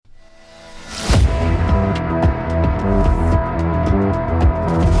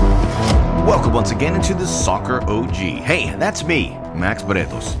Welcome once again into the Soccer OG. Hey, that's me, Max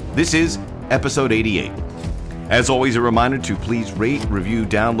Bretos. This is episode 88. As always, a reminder to please rate, review,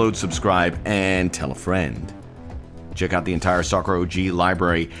 download, subscribe, and tell a friend. Check out the entire Soccer OG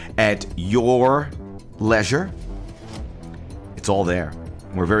library at your leisure. It's all there.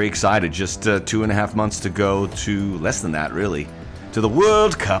 We're very excited. Just 2.5 months to go to, less than that really, to the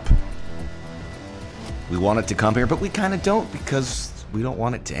World Cup. We want it to come here, but we kind of don't because we don't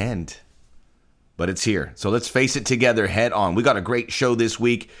want it to end. But it's here. So let's face it together head on. We got a great show this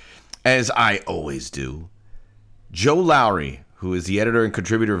week, as I always do. Joe Lowery, who is the editor and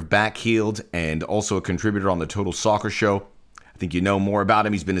contributor of Backheeled and also a contributor on the Total Soccer Show. I think you know more about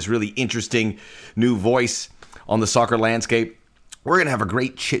him. He's been this really interesting new voice on the soccer landscape. We're going to have a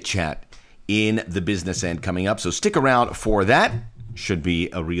great chit-chat in the business end coming up. So stick around for that. Should be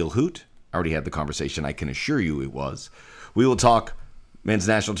a real hoot. I already had the conversation. I can assure you it was. We will talk men's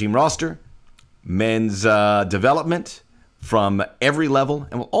national team roster, men's development from every level,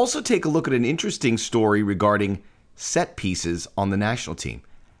 and we'll also take a look at an interesting story regarding set pieces on the national team.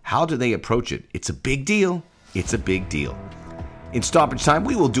 How do they approach it? It's a big deal. It's a big deal. In stoppage time,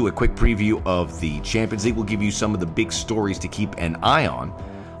 we will do a quick preview of the Champions League. We'll give you some of the big stories to keep an eye on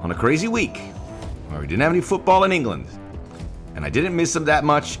a crazy week where we didn't have any football in England. And I didn't miss them that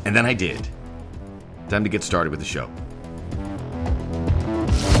much, and then I did. Time to get started with the show.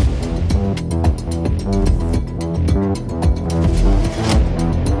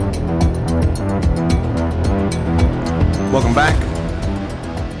 Welcome back.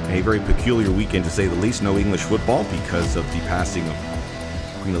 A very peculiar weekend to say the least. No English football because of the passing of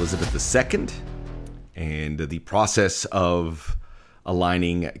Queen Elizabeth II and the process of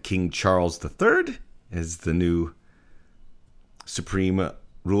aligning King Charles III as the new supreme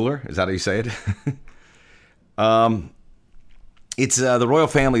ruler. Is that how you say it? It's the royal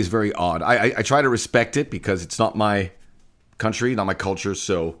family is very odd. I try to respect it because it's not my country, not my culture.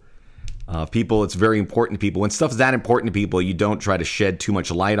 So people, it's very important to people. When stuff's that important to people, you don't try to shed too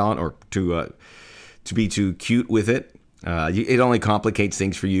much light on or to be too cute with it. It only complicates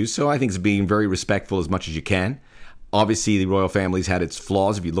things for you. So I think it's being very respectful as much as you can. Obviously, the royal family's had its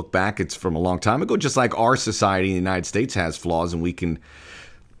flaws. If you look back, it's from a long time ago, just like our society in the United States has flaws, and we can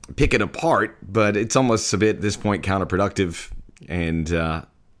pick it apart, but it's almost a bit, at this point, counterproductive, and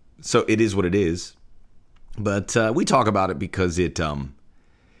so it is what it is. But we talk about it because it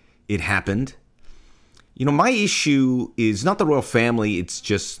happened. You know, my issue is not the royal family, it's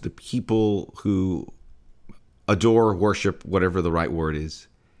just the people who adore, worship, whatever the right word is.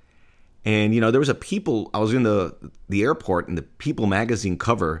 And, you know, there was I was in the airport, and the People magazine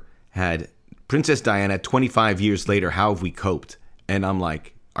cover had Princess Diana 25 years later, how have we coped? And I'm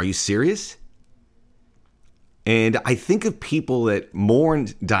like, are you serious? And I think of people that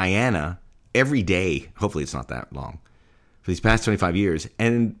mourned Diana every day. Hopefully it's not that long. For these past 25 years.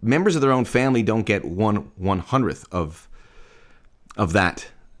 And members of their own family don't get 1/100th of that.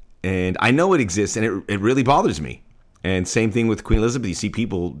 And I know it exists, and it really bothers me. And same thing with Queen Elizabeth. You see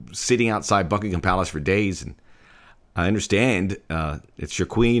people sitting outside Buckingham Palace for days, and I understand it's your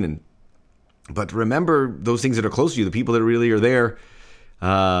queen, but remember those things that are close to you, the people that really are there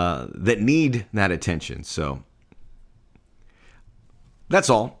that need that attention. So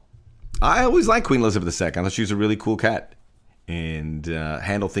that's all. I always liked Queen Elizabeth II. I thought she was a really cool cat and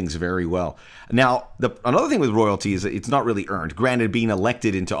handled things very well. Now, another thing with royalty is that it's not really earned. Granted, being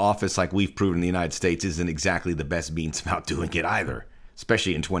elected into office like we've proven in the United States isn't exactly the best means about doing it either,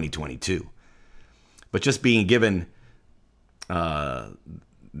 especially in 2022. But just being given what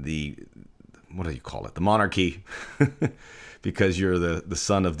do you call it? The monarchy, because you're the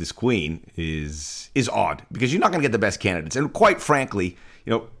son of this queen is odd, because you're not going to get the best candidates. And quite frankly,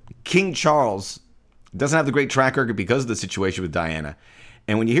 you know, King Charles doesn't have the great track record because of the situation with Diana.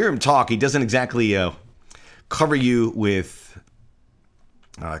 And when you hear him talk, he doesn't exactly cover you with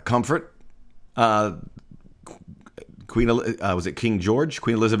comfort. Was it King George,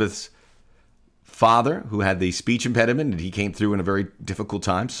 Queen Elizabeth's father, who had the speech impediment, and he came through in a very difficult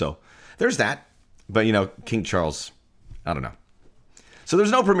time. So there's that. But, you know, King Charles, I don't know. So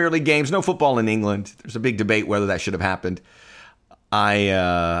there's no Premier League games, no football in England. There's a big debate whether that should have happened.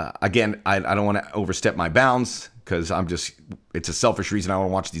 I don't want to overstep my bounds because it's a selfish reason I want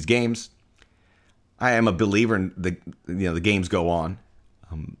to watch these games. I am a believer in the games go on.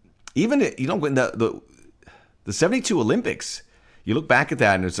 When the 72 Olympics, you look back at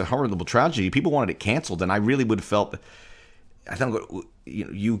that and it's a horrible tragedy. People wanted it canceled, and I really would have felt I think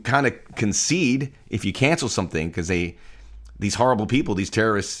you kind of concede if you cancel something because these horrible people, these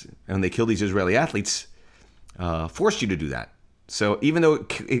terrorists, and they kill these Israeli athletes, forced you to do that. So even though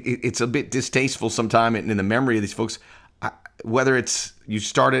it's a bit distasteful sometime in the memory of these folks, whether it's you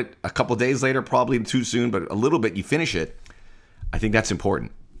start it a couple days later, probably too soon, but a little bit you finish it, I think that's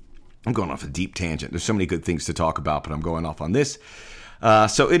important. I'm going off a deep tangent. There's so many good things to talk about, but I'm going off on this.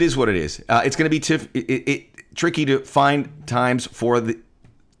 So it is what it is. It's going to be tricky to find times for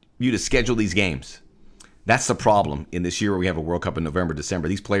you to schedule these games. That's the problem in this year where we have a World Cup in November, December.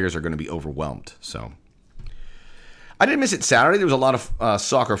 These players are going to be overwhelmed. So I didn't miss it Saturday. There was a lot of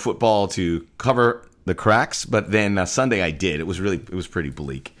soccer football to cover the cracks, but then Sunday I did. It was pretty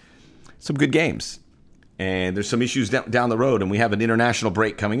bleak. Some good games. And there's some issues down the road, and we have an international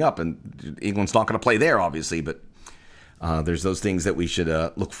break coming up, and England's not going to play there, obviously, but there's those things that we should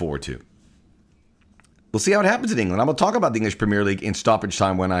look forward to. We'll see how it happens in England. I'm going to talk about the English Premier League in stoppage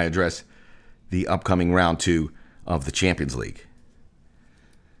time when I address the upcoming round 2 of the Champions League.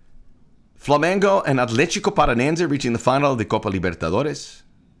 Flamengo and Atlético Paranaense reaching the final of the Copa Libertadores.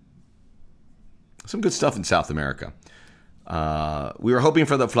 Some good stuff in South America. We were hoping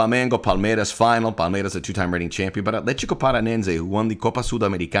for the Flamengo-Palmeiras final. Palmeiras, a 2-time reigning champion, but Atlético Paranaense, who won the Copa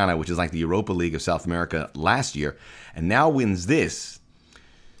Sudamericana, which is like the Europa League of South America last year, and now wins this,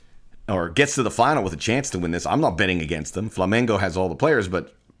 or gets to the final with a chance to win this. I'm not betting against them. Flamengo has all the players,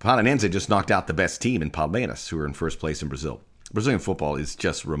 but Paranaense just knocked out the best team in Palmeiras, who are in first place in Brazil. Brazilian football is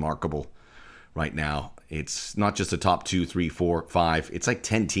just remarkable right now. It's not just a top 2, 3, 4, 5. It's like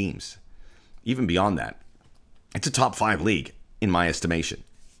 10 teams, even beyond that. It's a top 5 league, in my estimation.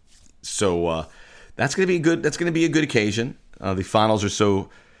 So that's going to be good. That's going to be a good occasion. The finals are so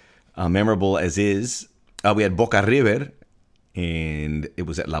memorable as is. We had Boca River, and it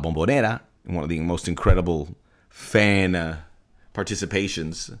was at La Bombonera, one of the most incredible fan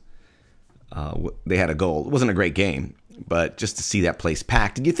participations. They had a goal. It wasn't a great game, but just to see that place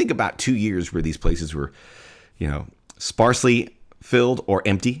packed. And you think about 2 years where these places were, sparsely filled or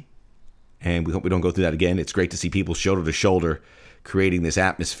empty. And we hope we don't go through that again. It's great to see people shoulder to shoulder creating this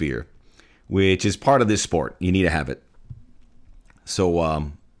atmosphere, which is part of this sport. You need to have it.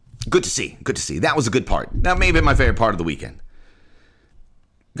 So good to see. Good to see. That was a good part. That may have been my favorite part of the weekend.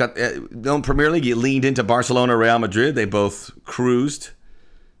 Got the Premier League, you leaned into Barcelona, Real Madrid. They both cruised.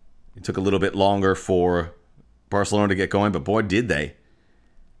 It took a little bit longer for Barcelona to get going, but boy, did they.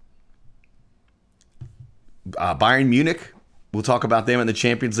 Bayern Munich. We'll talk about them in the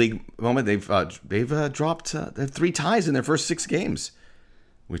Champions League moment. They've dropped 3 ties in their first 6 games,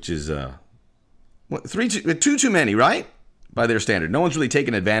 which is 2 too many, right? By their standard. No one's really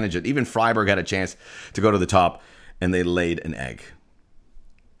taken advantage of it. Even Freiburg had a chance to go to the top, and they laid an egg.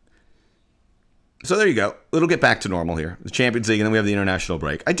 So there you go. It'll get back to normal here. The Champions League, and then we have the international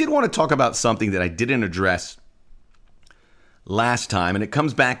break. I did want to talk about something that I didn't address last time, and it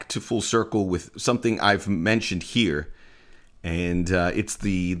comes back to full circle with something I've mentioned here. And it's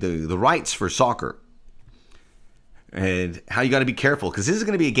the rights for soccer and how you got to be careful, because this is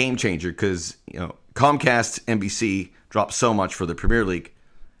going to be a game changer, because Comcast, NBC dropped so much for the Premier League.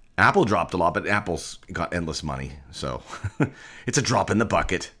 Apple dropped a lot, but Apple's got endless money, so it's a drop in the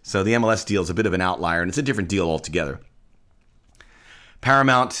bucket. So the MLS deal is a bit of an outlier, and it's a different deal altogether.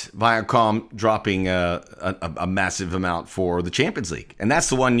 Paramount, Viacom dropping a massive amount for the Champions League, and that's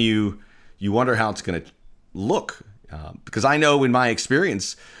the one you wonder how it's going to look. Because I know in my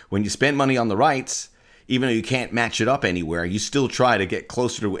experience, when you spend money on the rights, even though you can't match it up anywhere, you still try to get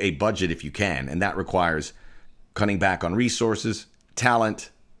closer to a budget if you can. And that requires cutting back on resources,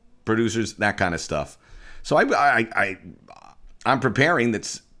 talent, producers, that kind of stuff. So I'm preparing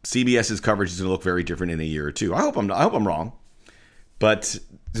that CBS's coverage is going to look very different in a year or two. I hope I'm wrong. But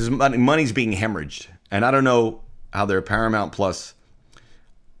money's being hemorrhaged. And I don't know how their Paramount Plus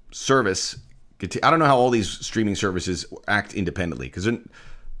service... I don't know how all these streaming services act independently, because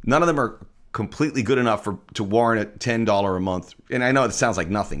none of them are completely good enough to warrant a $10 a month. And I know it sounds like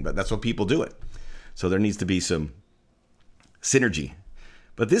nothing, but that's what people do it. So there needs to be some synergy.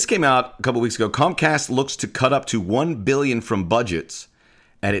 But this came out a couple weeks ago. Comcast looks to cut up to $1 billion from budgets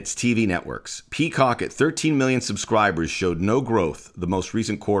at its TV networks. Peacock at 13 million subscribers showed no growth. The most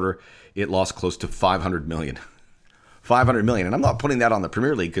recent quarter, it lost close to $500 million. $500 million. And I'm not putting that on the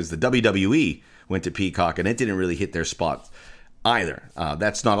Premier League, because the WWE went to Peacock and it didn't really hit their spot either.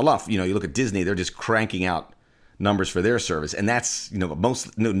 That's not enough. You look at Disney, they're just cranking out numbers for their service. And that's,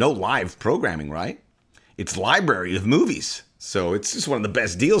 no live programming, right? It's library of movies. So it's just one of the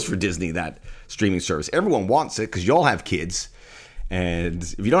best deals for Disney, that streaming service. Everyone wants it because you all have kids. And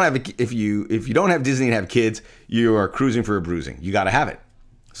if you don't have Disney and have kids, you are cruising for a bruising. You got to have it.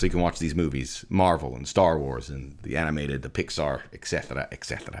 So you can watch these movies, Marvel and Star Wars and the animated, the Pixar, etc.,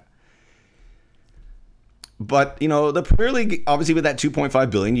 etc. But, the Premier League, obviously with that $2.5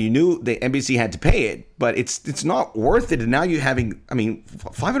 billion, you knew the NBC had to pay it, but it's not worth it. And now you're having,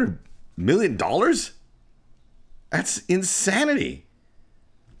 $500 million? That's insanity.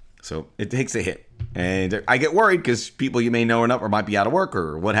 So it takes a hit. And I get worried because people you may know or might be out of work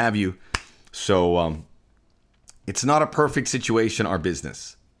or what have you. So it's not a perfect situation, our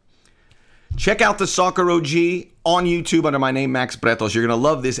business. Check out the Soccer OG on YouTube under my name, Max Bretos. You're going to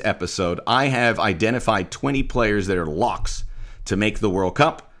love this episode. I have identified 20 players that are locks to make the World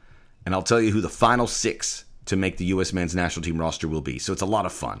Cup, and I'll tell you who the final 6 to make the U.S. men's national team roster will be. So it's a lot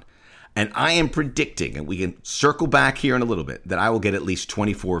of fun. And I am predicting, and we can circle back here in a little bit, that I will get at least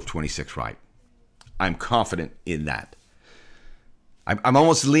 24 of 26 right. I'm confident in that. I'm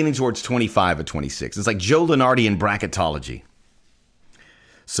almost leaning towards 25 of 26. It's like Joe Lunardi in bracketology.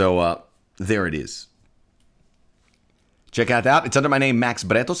 So, there it is. Check out that. It's under my name, Max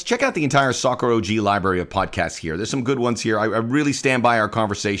Bretos. Check out the entire Soccer OG library of podcasts here. There's some good ones here. I really stand by our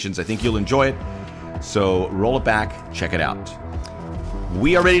conversations. I think you'll enjoy it. So roll it back. Check it out.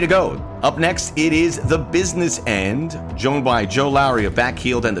 We are ready to go. Up next, it is The Business End, joined by Joe Lowery of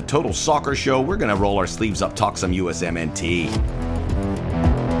Backheeled and the Total Soccer Show. We're going to roll our sleeves up, talk some USMNT.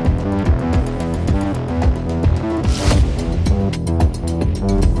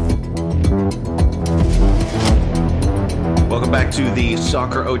 Back to the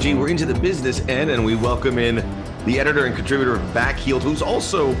Soccer OG. We're into the business end, and we welcome in the editor and contributor of Backheeled, who's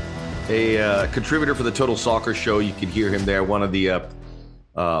also a contributor for the Total Soccer Show. You can hear him there, one of the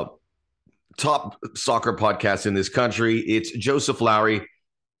top soccer podcasts in this country. It's Joseph Lowery.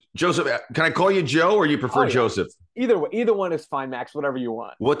 Joseph, can I call you Joe, or you prefer Joseph? Either way, either one is fine, Max. Whatever you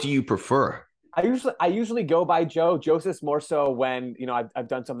want. What do you prefer? I usually go by Joe. Joseph's more so when I've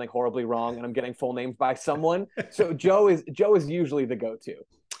done something horribly wrong and I'm getting full names by someone. So Joe is usually the go-to.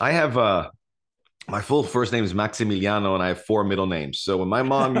 I have my full first name is Maximiliano and I have 4 middle names. So when my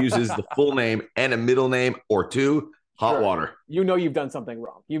mom uses the full name and a middle name or 2, hot water. You've done something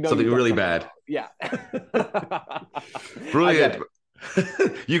wrong. Something really bad. Wrong. Yeah. Brilliant.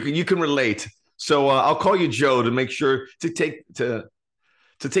 You can relate. So I'll call you Joe to make sure to take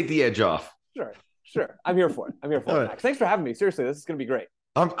the edge off. Sure. I'm here for it. Max. Thanks for having me. Seriously, this is going to be great.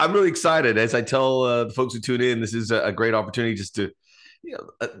 I'm really excited. As I tell the folks who tune in, this is a great opportunity just to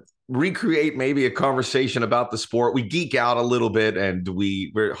recreate maybe a conversation about the sport. We geek out a little bit, and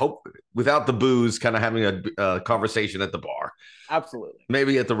we're hope without the booze, kind of having a conversation at the bar. Absolutely.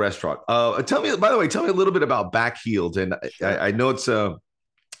 Maybe at the restaurant. Tell me a little bit about Backheeled. And sure. I know it's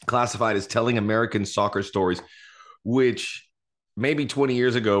classified as telling American soccer stories, which maybe 20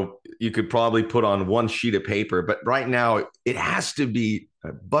 years ago, you could probably put on one sheet of paper, but right now it has to be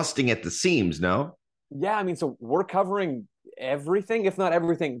busting at the seams, no? Yeah, so we're covering everything, if not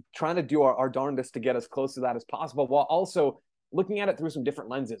everything, trying to do our darndest to get as close to that as possible, while also looking at it through some different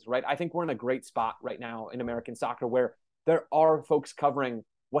lenses, right? I think we're in a great spot right now in American soccer where there are folks covering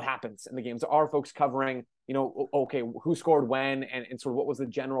what happens in the games. There are folks covering, okay, who scored when and sort of what was the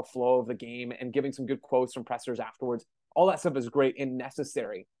general flow of the game and giving some good quotes from pressers afterwards. All that stuff is great and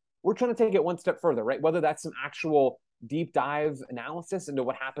necessary. We're trying to take it one step further, right? Whether that's some actual deep dive analysis into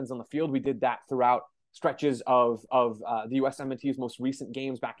what happens on the field. We did that throughout stretches of the USMNT's most recent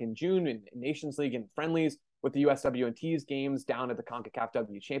games back in June in Nations League and friendlies, with the USWNT's games down at the CONCACAF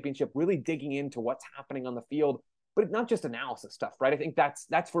W Championship, really digging into what's happening on the field, but not just analysis stuff, right? I think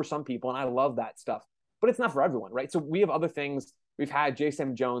that's for some people, and I love that stuff, but it's not for everyone, right? So we have other things. We've had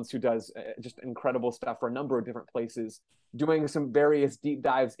J.Sam Jones, who does just incredible stuff for a number of different places, doing some various deep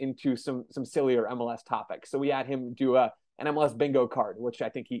dives into some sillier MLS topics. So we had him do an MLS bingo card, which I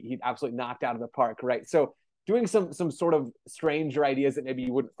think he absolutely knocked out of the park, right? So doing some sort of stranger ideas that maybe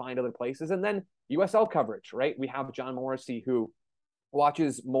you wouldn't find other places. And then USL coverage, right? We have John Morrissey, who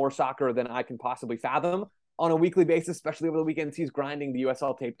watches more soccer than I can possibly fathom on a weekly basis, especially over the weekends. He's grinding the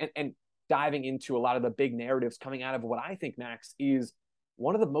USL tape and diving into a lot of the big narratives coming out of what I think, Max, is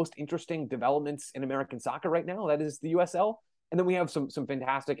one of the most interesting developments in American soccer right now. That is the USL. And then we have some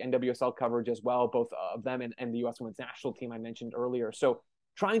fantastic NWSL coverage as well, both of them and the U.S. women's national team I mentioned earlier. So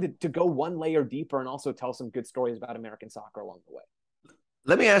trying to go one layer deeper and also tell some good stories about American soccer along the way.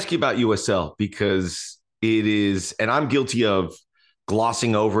 Let me ask you about USL, because it is, and I'm guilty of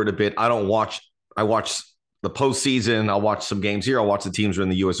glossing over it a bit. I watch the postseason. I'll watch some games here. I'll watch the teams who are in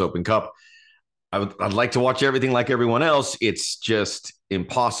the U.S. Open Cup. I'd like to watch everything like everyone else. It's just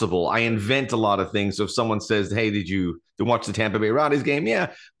impossible. I invent a lot of things. So if someone says, hey, did you watch the Tampa Bay Rowdies game?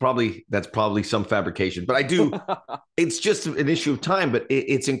 Yeah, that's probably some fabrication. But I do. It's just an issue of time. But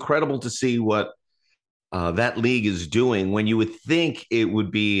it's incredible to see what that league is doing, when you would think it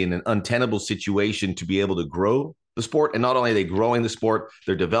would be in an untenable situation to be able to grow the sport. And not only are they growing the sport,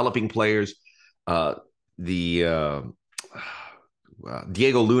 they're developing players. The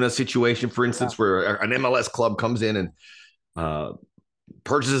Diego Luna situation, for instance, where an MLS club comes in and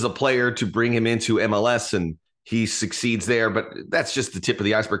purchases a player to bring him into MLS, and he succeeds there. But that's just the tip of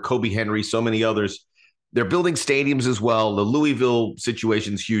the iceberg. Kobe Henry, so many others. They're building stadiums as well. The Louisville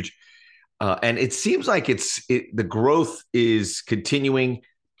situation is huge. And it seems like the growth is continuing,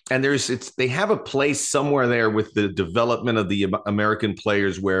 and they have a place somewhere there with the development of the American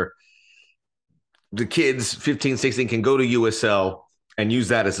players where the kids 15, 16 can go to USL and use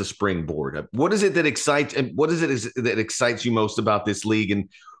that as a springboard. What is it that excites you most about this league, and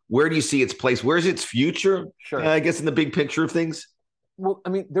where do you see its place? Where's its future? Sure. I guess in the big picture of things. Well, I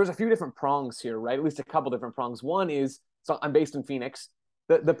mean, there's a few different prongs here, right? At least a couple different prongs. One is, so I'm based in Phoenix.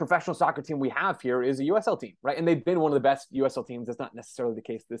 The professional soccer team we have here is a USL team, right? And they've been one of the best USL teams. That's not necessarily the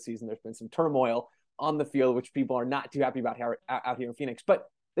case this season. There's been some turmoil on the field, which people are not too happy about out here in Phoenix. But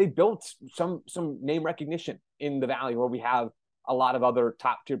they built some name recognition in the Valley, where we have a lot of other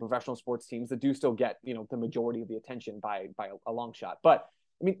top tier professional sports teams that do still get, the majority of the attention by a long shot. But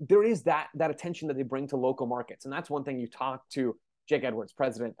I mean, there is that attention that they bring to local markets. And that's one thing. You talk to Jake Edwards,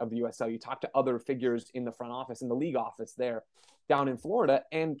 president of the USL, you talk to other figures in the front office, in the league office there down in Florida,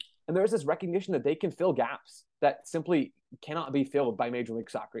 and there's this recognition that they can fill gaps that simply cannot be filled by Major League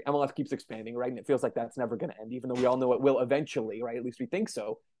Soccer. MLS keeps expanding, right? And it feels like that's never going to end, even though we all know it will eventually, right? At least we think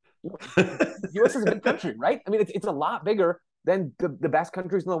so. US is a big country, right? I mean, it's a lot bigger than the best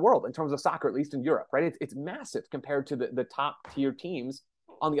countries in the world in terms of soccer, at least in Europe, right? It's massive compared to the top tier teams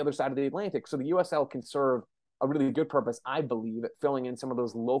on the other side of the Atlantic. So the USL can serve a really good purpose, I believe, at filling in some of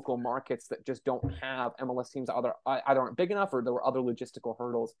those local markets that just don't have MLS teams either aren't big enough, or there were other logistical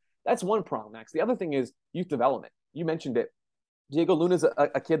hurdles. That's one prong, Max. The other thing is youth development. You mentioned it. Diego Luna's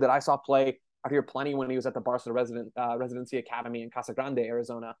a kid that I saw play out here plenty when he was at the Barca Residency Academy in Casa Grande,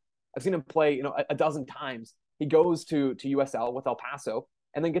 Arizona. I've seen him play, a dozen times. He goes to USL with El Paso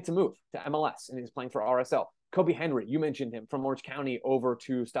and then gets a move to MLS, and he's playing for RSL. Kobe Henry, you mentioned him, from Orange County over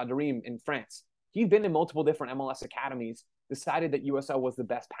to Stade de Reims in France. He's been in multiple different MLS academies, decided that USL was the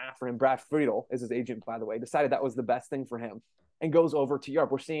best path for him. Brad Friedel is his agent, by the way, decided that was the best thing for him, and goes over to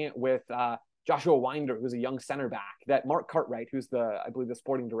Europe. We're seeing it with Joshua Winder, who's a young center back, that Mark Cartwright, who's I believe the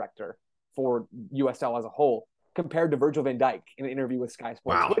sporting director for USL as a whole, compared to Virgil van Dijk in an interview with Sky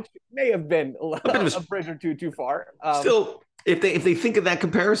Sports, which may have been a bridge or two too far. Still, if they think of that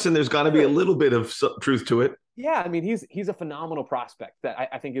comparison, there's got to be a little bit of truth to it. Yeah, I mean, he's a phenomenal prospect that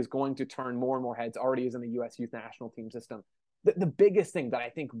I think is going to turn more and more heads, already is in the U.S. youth national team system. The biggest thing that I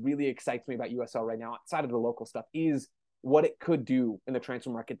think really excites me about USL right now, outside of the local stuff, is what it could do in the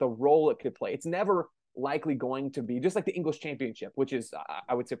transfer market, the role it could play. It's never likely going to be, just like the English Championship, which is,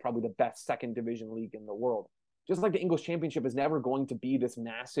 I would say, probably the best second division league in the world. Just like the English Championship is never going to be this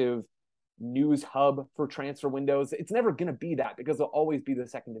massive news hub for transfer windows. It's never going to be that, because there'll always be the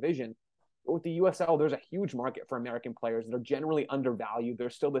second division. But with the USL, there's a huge market for American players that are generally undervalued.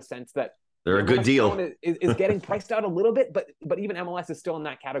 There's still the sense that they're a good deal. Is getting priced out a little bit, but even MLS is still in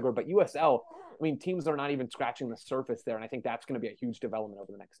that category. But USL, I mean, teams are not even scratching the surface there, and I think that's going to be a huge development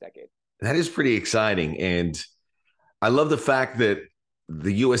over the next decade. That is pretty exciting, and I love the fact that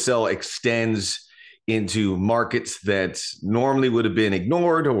the USL extends into markets that normally would have been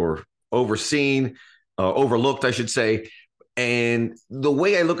ignored or overseen, overlooked, I should say. And the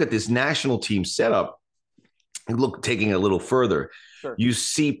way I look at this national team setup, taking it a little further, sure, you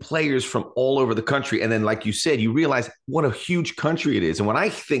see players from all over the country. And then, like you said, you realize what a huge country it is. And when I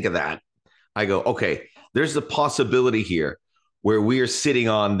think of that, I go, okay, there's the possibility here where we are sitting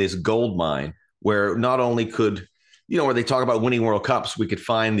on this gold mine, where not only could, where they talk about winning World Cups, we could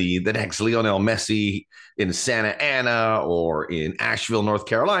find the next Lionel Messi in Santa Ana or in Asheville, North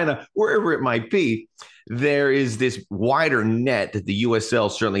Carolina, wherever it might be. There is this wider net that the USL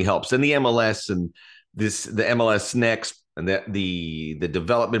certainly helps, and the MLS and the MLS Next and the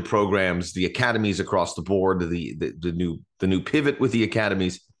development programs, the academies across the board, the new pivot with the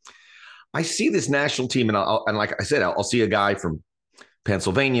academies. I see this national team, and like I said, I'll see a guy from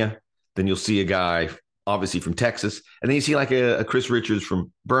Pennsylvania, then you'll see a guy obviously from Texas, and then you see like a Chris Richards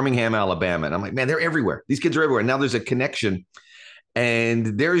from Birmingham, Alabama, and I'm like, man, they're everywhere. These kids are everywhere. Now there's a connection,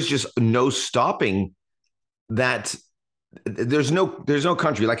 and there is just no stopping that. There's no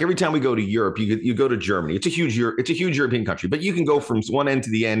country. Like every time we go to Europe, you go to Germany. It's a huge European country, but you can go from one end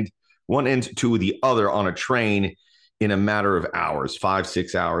to the other on a train in a matter of hours,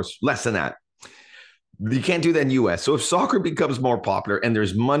 5-6 hours, less than that. You can't do that in the US. So if soccer becomes more popular and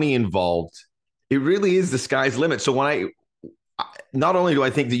there's money involved It really is the sky's limit. So not only do I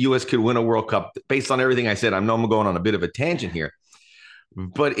think the U.S. could win a World Cup based on everything I said, I know I'm going on a bit of a tangent here,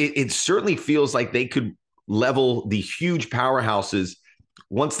 but it certainly feels like they could level the huge powerhouses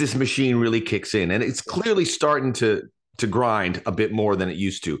once this machine really kicks in. And it's clearly starting to grind a bit more than it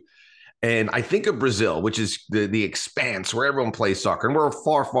used to. And I think of Brazil, which is the expanse where everyone plays soccer, and we're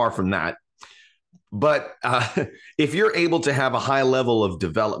far, far from that. But if you're able to have a high level of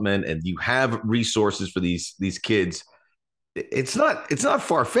development and you have resources for these kids, it's not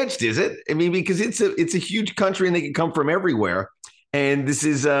far-fetched, is it? I mean, because it's a huge country and they can come from everywhere. And this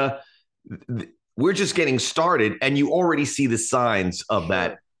is we're just getting started, and you already see the signs of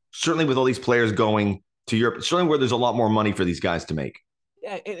that. Certainly with all these players going to Europe, certainly where there's a lot more money for these guys to make.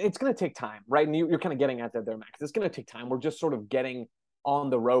 Yeah, it's going to take time, right? And you're kind of getting at that there, Max. It's going to take time. We're just sort of getting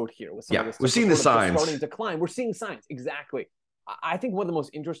on the road here with some of this stuff. We're seeing the signs starting to climb. We're seeing signs, exactly. I think one of the most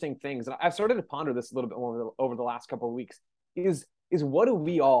interesting things, and I've started to ponder this a little bit more over the last couple of weeks, is what do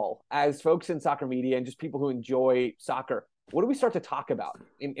we all, as folks in soccer media and just people who enjoy soccer, what do we start to talk about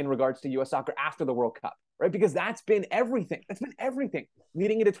in regards to U.S. soccer after the World Cup, right? Because that's been everything. That's been everything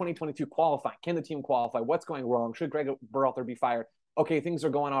leading into 2022 qualifying. Can the team qualify? What's going wrong? Should Greg Berhalter be fired? Okay, things are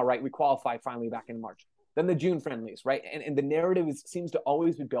going all right. We qualified finally back in March. Then the June friendlies, right? And the narrative seems to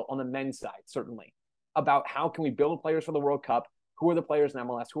always be built on the men's side, certainly, about how can we build players for the World Cup? Who are the players in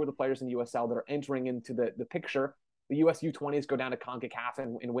MLS? Who are the players in USL that are entering into the picture? The US U20s go down to CONCACAF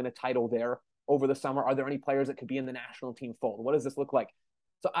and win a title there over the summer. Are there any players that could be in the national team fold? What does this look like?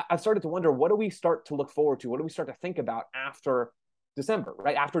 So I've started to wonder, what do we start to look forward to? What do we start to think about after December,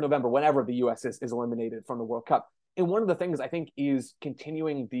 right? After November, whenever the US is eliminated from the World Cup. And one of the things I think is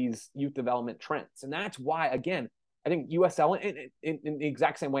continuing these youth development trends. And that's why, again, I think USL in the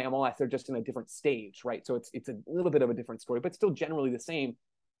exact same way MLS, they're just in a different stage, right? So it's a little bit of a different story, but still generally the same.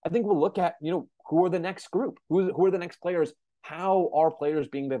 I think we'll look at, who are the next group? Who are the next players? How are players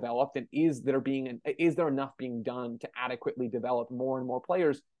being developed? And is there enough being done to adequately develop more and more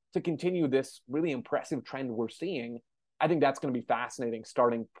players to continue this really impressive trend we're seeing? I think that's going to be fascinating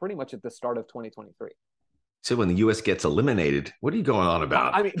starting pretty much at the start of 2023. So when the U.S. gets eliminated, what are you going on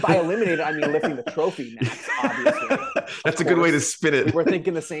about? I mean, by eliminated, I mean lifting the trophy next, obviously. That's a good way to spin it. We're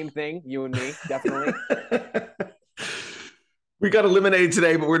thinking the same thing, you and me, definitely. We got eliminated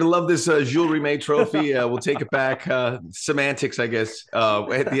today, but we're going to love this Jules Rimet trophy. We'll take it back. Semantics, I guess,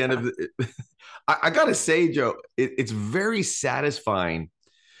 at the end of the I got to say, Joe, it's very satisfying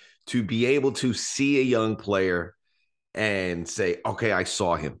to be able to see a young player and say, okay, I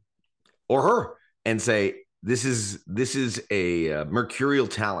saw him or her, and say, this is a mercurial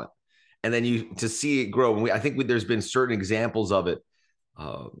talent, and then to see it grow. And I think there's been certain examples of it.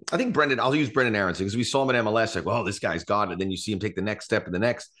 I think I'll use Brendan Aronson because we saw him in MLS, like, well, this guy's got it. And then you see him take the next step and the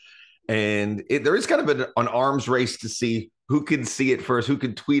next. And there is kind of an arms race to see who can see it first, who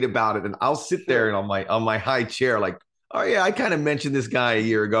can tweet about it. And I'll sit there and on my high chair, like, oh yeah, I kind of mentioned this guy a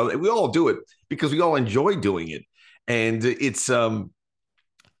year ago. And we all do it because we all enjoy doing it. And it's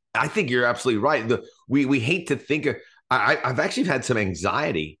I think you're absolutely right. We hate to think of. I've actually had some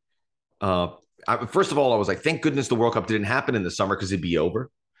anxiety. First of all, I was like, thank goodness the World Cup didn't happen in the summer because it'd be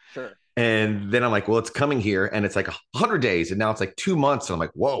over. Sure. And then I'm like, well, it's coming here, and it's like 100 days, and now it's like 2 months, and I'm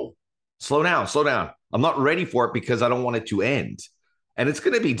like, whoa, slow down. I'm not ready for it because I don't want it to end, and it's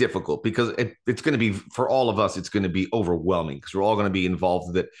going to be difficult because it's going to be, for all of us, it's going to be overwhelming because we're all going to be involved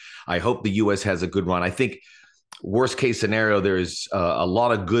with it. I hope the U.S. has a good run. I think worst case scenario, there's a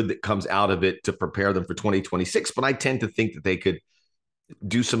lot of good that comes out of it to prepare them for 2026, but I tend to think that they could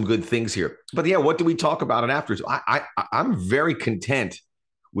do some good things here. But yeah, what do we talk about it afterwards? I'm very content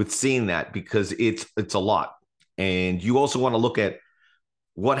with seeing that because it's a lot. And you also want to look at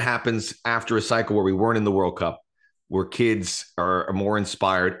what happens after a cycle where we weren't in the World Cup, where kids are more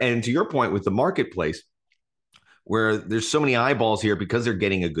inspired. And to your point with the marketplace, where there's so many eyeballs here because they're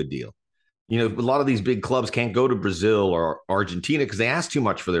getting a good deal. A lot of these big clubs can't go to Brazil or Argentina because they ask too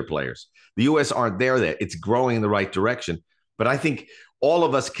much for their players. The U.S. aren't there yet. It's growing in the right direction. But I think all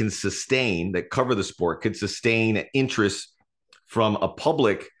of us that cover the sport, could sustain interest from a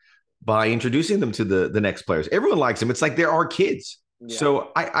public by introducing them to the next players. Everyone likes them. It's like they're our kids. Yeah.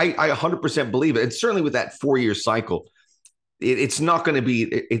 So I 100% believe it. And certainly with that 4-year cycle, it's not going to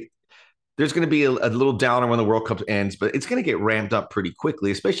be there's going to be a little downer when the World Cup ends, but it's going to get ramped up pretty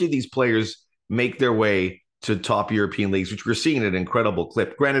quickly, especially these players make their way to top European leagues, which we're seeing at an incredible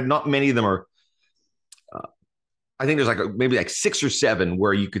clip. Granted, not many of them are. I think there's maybe 6 or 7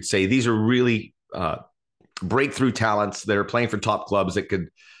 where you could say these are really breakthrough talents that are playing for top clubs that could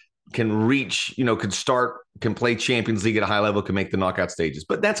can reach, can play Champions League at a high level, can make the knockout stages.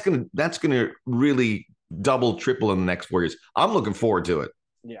 But that's gonna really double, triple in the next 4 years. I'm looking forward to it.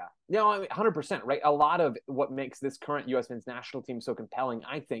 Yeah. No, I mean, 100%, right? A lot of what makes this current U.S. men's national team so compelling,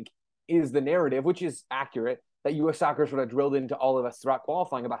 I think, is the narrative, which is accurate, that U.S. soccer sort of drilled into all of us throughout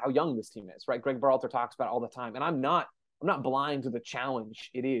qualifying about how young this team is, right? Greg Berhalter talks about it all the time. And I'm not blind to the challenge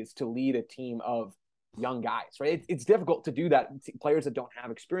it is to lead a team of young guys, right? It's difficult to do that. Players that don't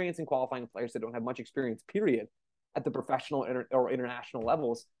have experience in qualifying, players that don't have much experience, period, at the professional or international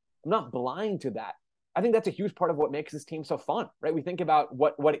levels. I'm not blind to that. I think that's a huge part of what makes this team so fun, right? We think about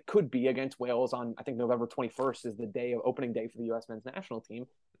what it could be against Wales on, I think, November 21st is the day of opening day for the U.S. men's national team.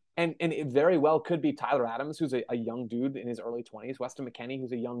 And it very well could be Tyler Adams, who's a young dude in his early 20s, Weston McKennie,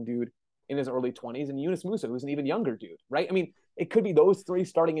 who's a young dude in his early 20s, and Yunus Musa, who's an even younger dude, right? I mean, it could be those three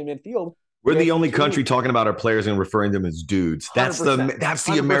starting in midfield. We're the only country talking about our players and referring to them as dudes. That's the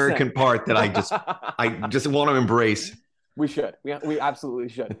 100%. American part that I just want to embrace. We should. We absolutely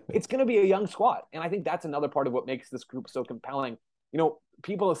should. It's going to be a young squad. And I think that's another part of what makes this group so compelling.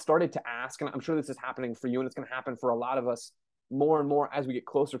 People have started to ask, and I'm sure this is happening for you, and it's going to happen for a lot of us more and more as we get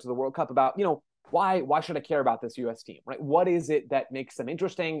closer to the World Cup, about, why should I care about this U.S. team, right? What is it that makes them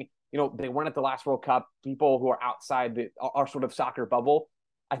interesting? They weren't at the last World Cup. People who are outside our sort of soccer bubble,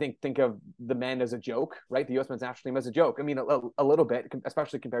 I think of the men as a joke, right? The U.S. men's national team as a joke. I mean, a little bit,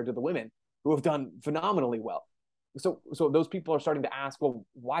 especially compared to the women, who have done phenomenally well. So those people are starting to ask, well,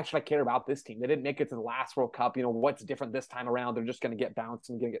 why should I care about this team? They didn't make it to the last World Cup. What's different this time around? They're just going to get bounced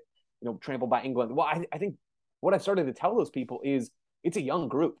and get trampled by England. Well, I think what I've started to tell those people is it's a young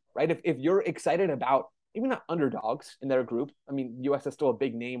group, right? If you're excited about even not underdogs in their group, I mean, U.S. is still a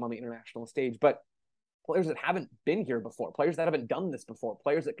big name on the international stage, but players that haven't been here before, players that haven't done this before,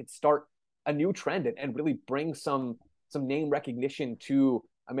 players that could start a new trend and really bring some name recognition to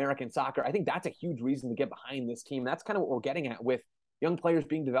American soccer. I think that's a huge reason to get behind this team. That's kind of what we're getting at with young players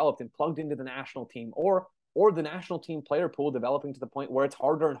being developed and plugged into the national team, or the national team player pool developing to the point where it's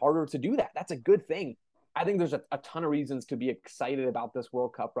harder and harder to do that. That's a good thing. I think there's a ton of reasons to be excited about this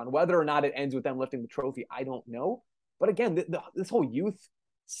World Cup run. Whether or not it ends with them lifting the trophy, I don't know. But again, this whole youth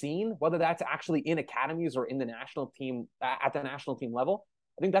scene, whether that's actually in academies or in the national team, at the national team level,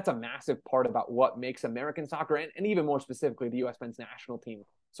 I think that's a massive part about what makes American soccer, and even more specifically the U.S. men's national team,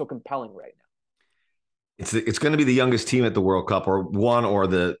 so compelling right now. It's going to be the youngest team at the World Cup, or one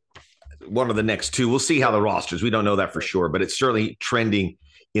of the next two. We'll see how the rosters. We don't know that for sure, but it's certainly trending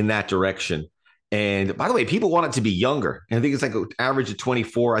in that direction. And by the way, people want it to be younger. And I think it's like an average of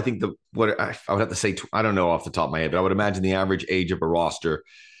 24. I think I would have to say, I don't know off the top of my head, but I would imagine the average age of a roster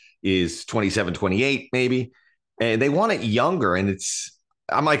is 27, 28, maybe. And they want it younger. And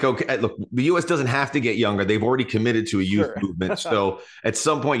I'm like, okay, look, the U.S. doesn't have to get younger. They've already committed to a youth movement. So at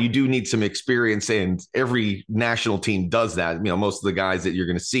some point you do need some experience, and every national team does that. Most of the guys that you're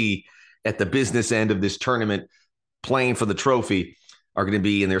going to see at the business end of this tournament playing for the trophy are going to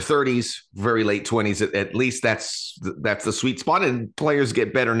be in their 30s, very late 20s. At least that's the sweet spot. And players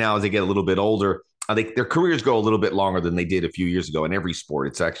get better now as they get a little bit older. I think their careers go a little bit longer than they did a few years ago in every sport.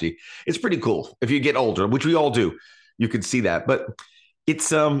 It's pretty cool. If you get older, which we all do, you can see that. But it's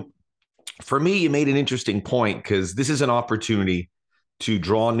for me, you made an interesting point, because this is an opportunity to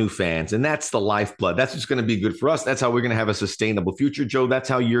draw new fans, and that's the lifeblood. That's what's going to be good for us. That's how we're going to have a sustainable future, Joe. That's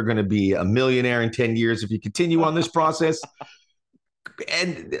how you're going to be a millionaire in 10 years if you continue on this process.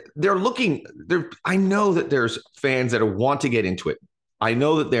 And I know that there's fans that want to get into it. I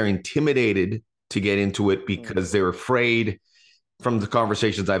know that they're intimidated to get into it because they're afraid, from the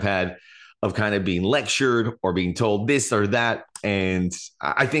conversations I've had, of kind of being lectured or being told this or that. And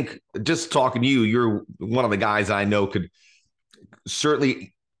I think, just talking to you, you're one of the guys I know could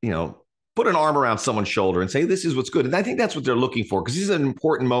certainly, put an arm around someone's shoulder and say, this is what's good. And I think that's what they're looking for, because this is an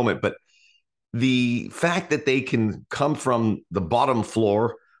important moment. But the fact that they can come from the bottom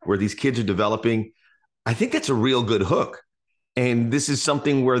floor where these kids are developing, I think that's a real good hook. And this is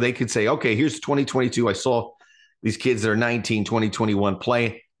something where they could say, okay, here's 2022. I saw these kids that are 19, 20, 21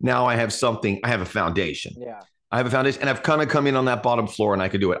 play. Now I have a foundation. Yeah. I have a foundation, and I've kind of come in on that bottom floor and I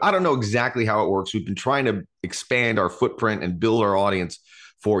can do it. I don't know exactly how it works. We've been trying to expand our footprint and build our audience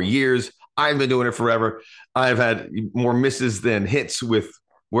for years. I've been doing it forever. I've had more misses than hits with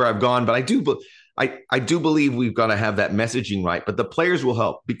where I've gone, but I do believe we've got to have that messaging right. But the players will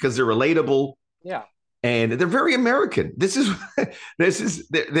help because they're relatable. Yeah. And they're very American. They're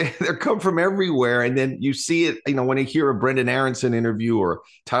come from everywhere. And then you see it, when you hear a Brendan Aronson interview or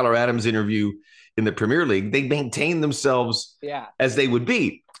Tyler Adams interview in the Premier League, they maintain themselves as they would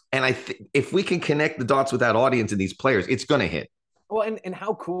be. And I think if we can connect the dots with that audience and these players, it's going to hit. Well, and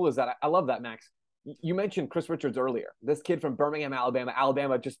how cool is that? I love that, Max. You mentioned Chris Richards earlier. This kid from Birmingham, Alabama.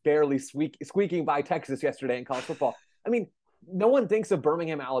 Alabama just barely squeaking by Texas yesterday in college football. I mean, no one thinks of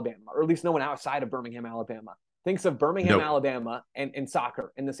Birmingham, Alabama, or at least no one outside of Birmingham, Alabama, thinks of Birmingham, Nope. Alabama, and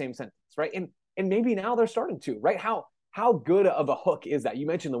soccer in the same sentence, right? And maybe now they're starting to, right? How good of a hook is that? You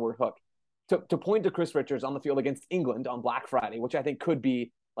mentioned the word hook. To point to Chris Richards on the field against England on Black Friday, which I think could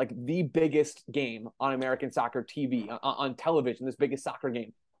be like the biggest game on American soccer TV, on television, this biggest soccer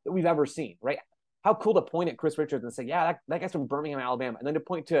game that we've ever seen, right? How cool to point at Chris Richards and say, yeah, that guy's from Birmingham, Alabama. And then to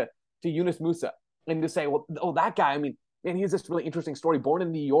point to Yunus Musa and to say, well, oh, that guy, I mean, man, he has this really interesting story. Born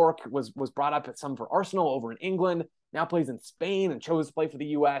in New York, was brought up at some for Arsenal over in England, now plays in Spain and chose to play for the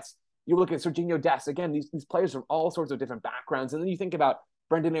US. You look at Serginho Dest, again, these players from all sorts of different backgrounds. And then you think about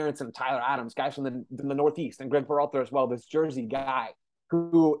Brendan Aronson, Tyler Adams, guys from the Northeast, and Greg Peralta as well, this Jersey guy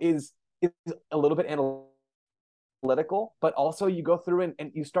who is a little bit analytical, but also you go through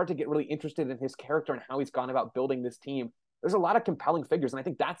and you start to get really interested in his character and how he's gone about building this team. There's a lot of compelling figures, and I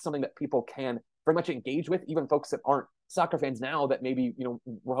think that's something that people can very much engage with, even folks that aren't soccer fans now that maybe,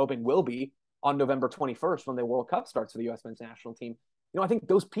 we're hoping will be on November 21st when the World Cup starts for the U.S. men's national team. I think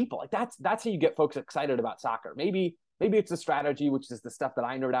those people, like that's how you get folks excited about soccer. Maybe it's the strategy, which is the stuff that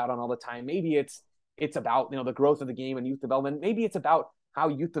I nerd out on all the time. Maybe it's about, the growth of the game and youth development. Maybe it's about how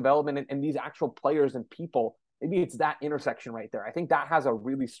youth development and these actual players and people, maybe it's that intersection right there. I think that has a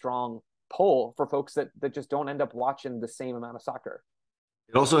really strong pull for folks that just don't end up watching the same amount of soccer.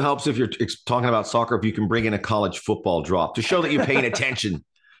 It also helps if you're talking about soccer, if you can bring in a college football drop to show that you're paying attention.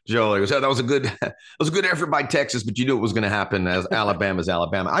 Joe, that was a good effort by Texas, but you knew it was going to happen as Alabama's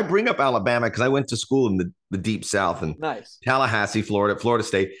Alabama. I bring up Alabama because I went to school in the deep South in Nice. Tallahassee, Florida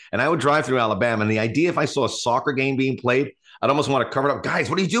State, and I would drive through Alabama. And the idea, if I saw a soccer game being played, I'd almost want to cover it up.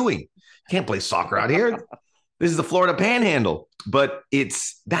 Guys, what are you doing? You can't play soccer out here. This is the Florida Panhandle, but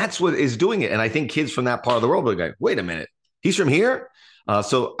that's what is doing it. And I think kids from that part of the world will go, wait a minute, he's from here.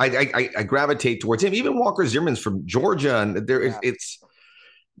 So I gravitate towards him. Even Walker Zimmerman's from Georgia, and it's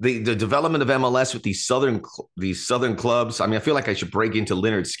the development of MLS with these southern clubs. I mean, I feel like I should break into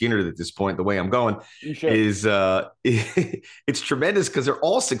Leonard Skinner at this point. The way I'm going is it's tremendous because they're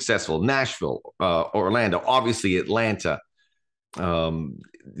all successful. Nashville, Orlando, obviously Atlanta.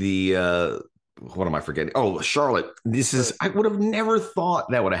 What am I forgetting? Oh, Charlotte. I would have never thought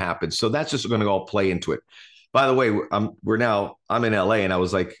that would have happened. So that's just going to all play into it. By the way, I'm in LA, and I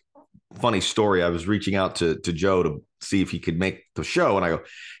was like, funny story. I was reaching out to Joe to see if he could make the show. And I go,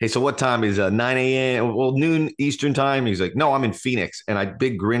 hey, so what time is 9 a.m.? Well, noon Eastern time. And he's like, no, I'm in Phoenix. And a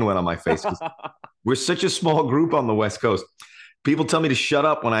big grin went on my face. We're such a small group on the West Coast. People tell me to shut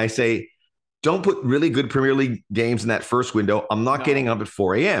up when I say, don't put really good Premier League games in that first window. I'm not getting up at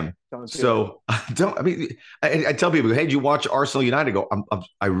 4 a.m. So I tell people, hey, did you watch Arsenal United?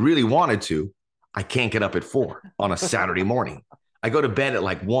 I really wanted to. I can't get up at 4 on a Saturday morning. I go to bed at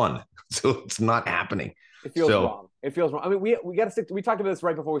like 1. So it's not happening. It feels wrong. It feels wrong. I mean, we got to stick. We talked about this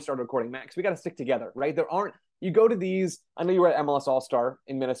right before we started recording, Max. We got to stick together, right? You go to these. I know you were at MLS All-Star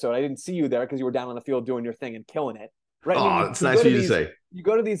in Minnesota. I didn't see you there because you were down on the field doing your thing and killing it. Right? Oh, it's nice of you to say. You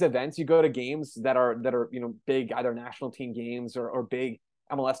go to these events. You go to games that are big, either national team games or big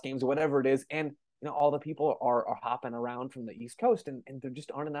MLS games or whatever it is, and all the people are hopping around from the East Coast, and there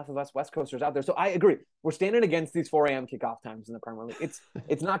just aren't enough of us West Coasters out there. So I agree. We're standing against these 4 a.m. kickoff times in the Premier League.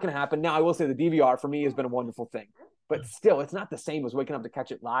 It's not going to happen. Now, I will say the DVR for me has been a wonderful thing. But still, it's not the same as waking up to catch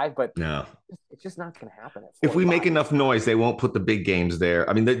it live. But no, it's just not going to happen. If we make enough noise, they won't put the big games there.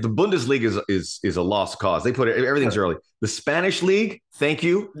 I mean, the Bundesliga is a lost cause. They put everything's early. The Spanish league, thank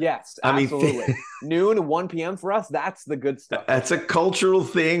you. Yes, absolutely. Noon, 1 p.m. for us, that's the good stuff. That's a cultural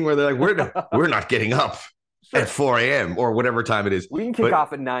thing where they're like, we're not getting up at 4 a.m. or whatever time it is. We can kick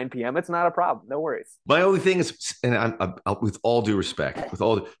off at 9 p.m. It's not a problem. No worries. My only thing is, and I'll with all due respect,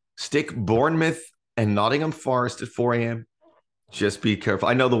 stick Bournemouth and Nottingham Forest at 4 a.m. Just be careful.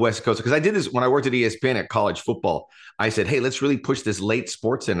 I know the West Coast, because I did this when I worked at ESPN at college football. I said, hey, let's really push this late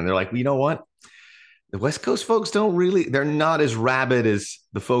sports in. And they're like, well, you know what? The West Coast folks they're not as rabid as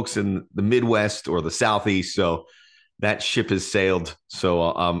the folks in the Midwest or the Southeast. So that ship has sailed.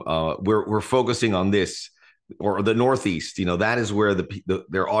 So we're focusing on this, or the Northeast. That is where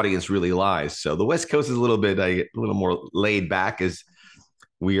their audience really lies. So the West Coast is a little more laid back, as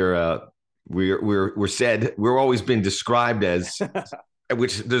we're always been described as,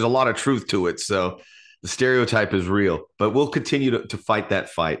 which there's a lot of truth to it. So the stereotype is real, but we'll continue to fight that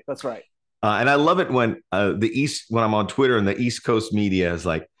fight. That's right. And I love it when when I'm on Twitter and the East Coast media is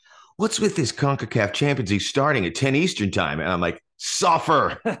like, what's with this CONCACAF Champions League starting at 10 Eastern time? And I'm like,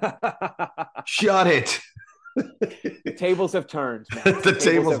 suffer, shut it. The tables have turned, Max. The The tables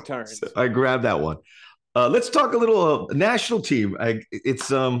tables. have turned. I grabbed that one. Let's talk a little national team.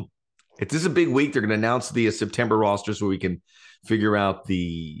 This is a big week. They're going to announce the September roster so we can figure out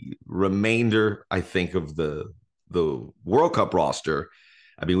the remainder, I think, of the World Cup roster.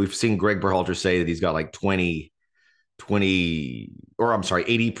 I mean, we've seen Greg Berhalter say that he's got like 80%,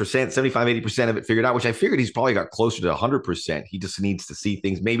 75, 80% of it figured out, which I figured he's probably got closer to 100%. He just needs to see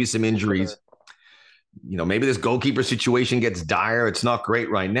things, maybe some injuries. Sure. You know, maybe this goalkeeper situation gets dire. It's not great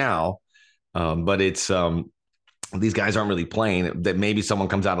right now, but it's these guys aren't really playing. That maybe someone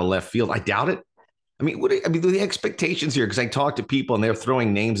comes out of left field. I doubt it. I mean, the expectations here, because I talk to people and they're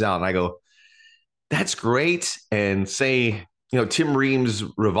throwing names out, and I go, "That's great." And say, Tim Ream's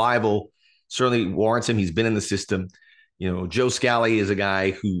revival certainly warrants him. He's been in the system. Joe Scally is a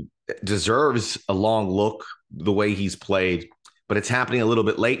guy who deserves a long look the way he's played, but it's happening a little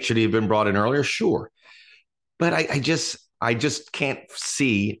bit late. Should he have been brought in earlier? Sure. But I just can't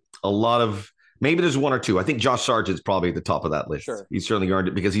see a lot of, maybe there's one or two. I think Josh Sargent's probably at the top of that list. Sure. He's certainly earned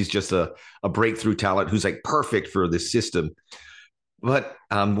it because he's just a breakthrough talent who's like perfect for this system. But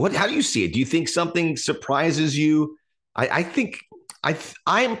how do you see it? Do you think something surprises you?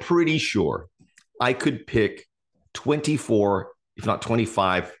 I'm pretty sure I could pick 24, if not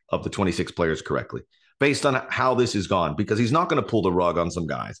 25 of the 26 players correctly based on how this has gone, because he's not going to pull the rug on some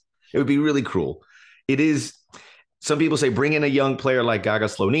guys. It would be really cruel. It is. Some people say bring in a young player like Gaga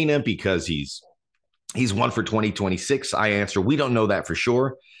Slonina because he's one for 2026. I answer, we don't know that for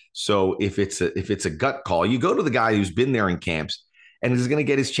sure. So if it's a gut call, you go to the guy who's been there in camps and is going to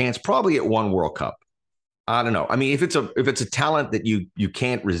get his chance probably at one World Cup. I don't know. I mean, if it's a talent that you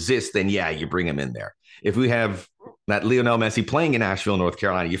can't resist, then yeah, you bring him in there. If we have that Lionel Messi playing in Asheville, North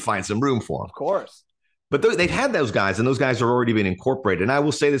Carolina, you find some room for him. Of course. But they've had those guys, and those guys have already been incorporated. And I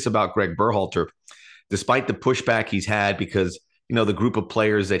will say this about Greg Berhalter, despite the pushback he's had, because the group of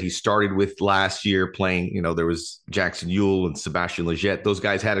players that he started with last year playing, there was Jackson Ewell and Sebastian Lletget. Those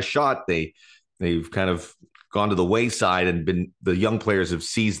guys had a shot. They've kind of gone to the wayside, and the young players have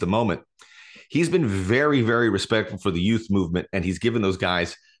seized the moment. He's been very, very respectful for the youth movement, and he's given those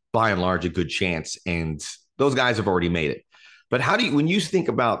guys, by and large, a good chance. And those guys have already made it. But when you think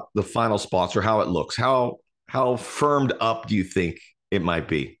about the final spots or how it looks, how firmed up do you think it might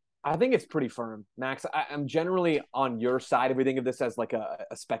be? I think it's pretty firm, Max. I'm generally on your side if we think of this as like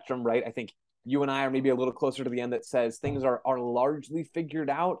a spectrum, right? I think you and I are maybe a little closer to the end that says things are largely figured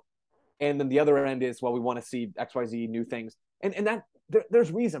out. And then the other end is, well, we want to see XYZ new things. And that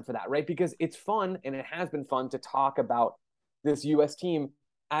there's reason for that, right? Because it's fun, and it has been fun to talk about this U.S. team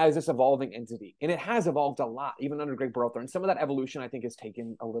as this evolving entity. And it has evolved a lot, even under Greg Berhalter. And some of that evolution, I think, has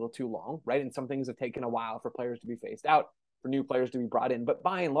taken a little too long, right? And some things have taken a while for players to be phased out, for new players to be brought in. But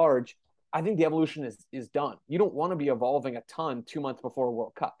by and large, I think the evolution is done. You don't want to be evolving a ton 2 months before a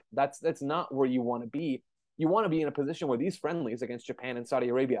World Cup. That's not where you want to be. You want to be in a position where these friendlies against Japan and Saudi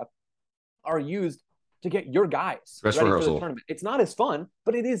Arabia are used to get your guys dress ready rehearsal for the tournament. It's not as fun,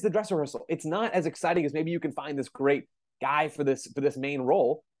 but it is the dress rehearsal. It's not as exciting as maybe you can find this great guy for this main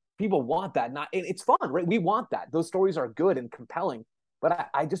role. People want that. It's fun, right? We want that. Those stories are good and compelling, but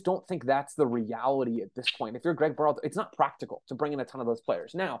I just don't think that's the reality at this point. If you're Greg Berhalter, it's not practical to bring in a ton of those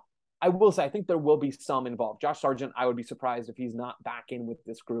players. Now, I will say I think there will be some involved. Josh Sargent, I would be surprised if he's not back in with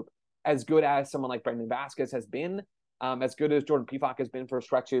this group. As good as someone like Brendan Vasquez has been, as good as Jordan Pifak has been for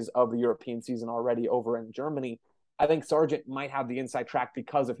stretches of the European season already over in Germany, I think Sargent might have the inside track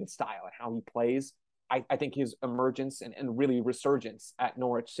because of his style and how he plays. I think his emergence and really resurgence at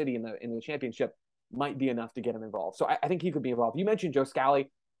Norwich City in the championship might be enough to get him involved. So I think he could be involved. You mentioned Joe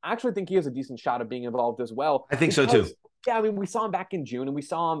Scally. I actually think he has a decent shot of being involved as well. I think so too. Yeah, I mean, we saw him back in June, and we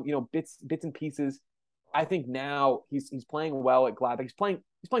saw him, bits and pieces. I think now he's playing well at Gladbach. He's playing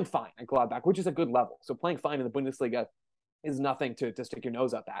fine at Gladbach, which is a good level. So playing fine in the Bundesliga is nothing to stick your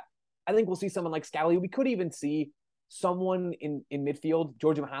nose up at. I think we'll see someone like Scally. We could even see someone in midfield,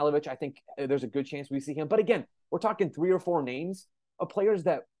 Georgi Mihailovic. I think there's a good chance we see him. But again, we're talking 3 or 4 names of players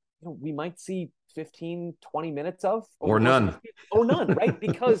that we might see 15, 20 minutes of. Or none. Or none, right?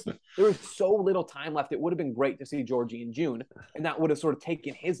 Because there is so little time left. It would have been great to see Georgie in June, and that would have sort of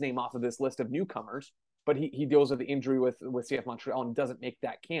taken his name off of this list of newcomers. But he deals with the injury with CF Montreal and doesn't make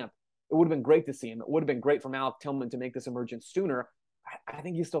that camp. It would have been great to see him. It would have been great for Malik Tillman to make this emergence sooner. I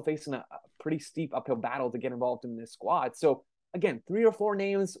think he's still facing a pretty steep uphill battle to get involved in this squad. So again, 3 or 4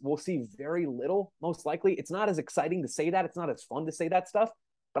 names, we'll see very little, most likely. It's not as exciting to say that. It's not as fun to say that stuff.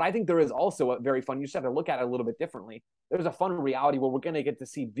 But I think there is also a very fun, you just have to look at it a little bit differently. There's a fun reality where we're going to get to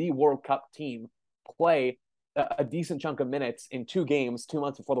see the World Cup team play a decent chunk of minutes in 2 games, 2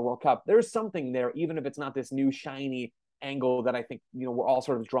 months before the World Cup. There's something there, even if it's not this new shiny angle that I think, we're all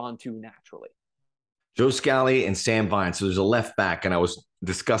sort of drawn to naturally. Joe Scally and Sam Vine. So there's a left back, and I was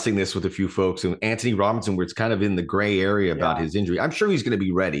discussing this with a few folks, and Anthony Robinson, where it's kind of in the gray area about his injury. I'm sure he's going to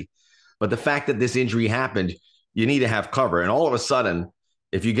be ready, but the fact that this injury happened, you need to have cover. And all of a sudden,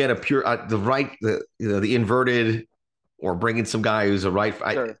 if you get a pure the inverted, or bring in some guy who's a right,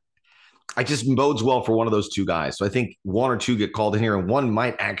 Sure. I just bodes well for one of those two guys. So I think one or two get called in here, and one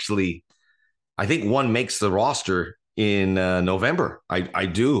might actually, I think one makes the roster in November. I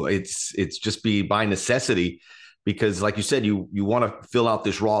do. It's just be by necessity, because like you said, you want to fill out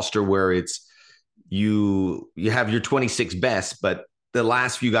this roster where it's you have your 26 best, but the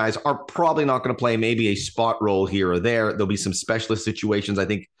last few guys are probably not going to play, maybe a spot role here or there. There'll be some specialist situations. I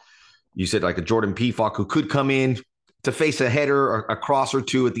think you said like a Jordan Pefok who could come in to face a header or a cross or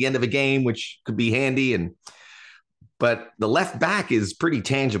two at the end of a game, which could be handy. But the left back is pretty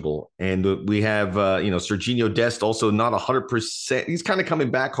tangible. And we have, Serginho Dest, also not 100%. He's kind of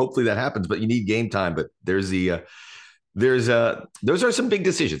coming back. Hopefully that happens, but you need game time. But those are some big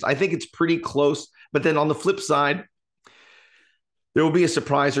decisions. I think it's pretty close. But then on the flip side, there will be a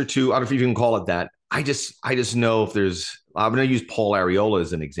surprise or two. I don't know if you can call it that. I just know if there's, I'm going to use Paul Arriola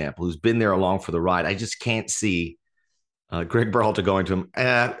as an example, who's been there along for the ride. I just can't see Greg Berhalter going to him,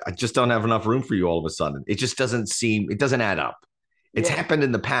 I just don't have enough room for you all of a sudden. It just doesn't add up. It's happened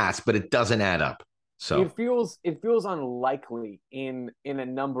in the past, but it doesn't add up. So it feels unlikely in a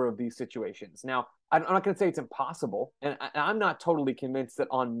number of these situations. Now, I'm not going to say it's impossible, and I'm not totally convinced that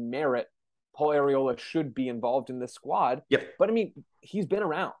on merit, Paul Arriola should be involved in this squad. Yep. But I mean, he's been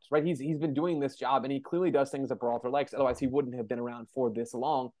around, right? He's been doing this job, and he clearly does things that Berhalter likes. Otherwise, he wouldn't have been around for this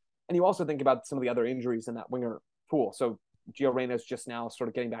long. And you also think about some of the other injuries in that winger pool. So Gio Reyna's just now sort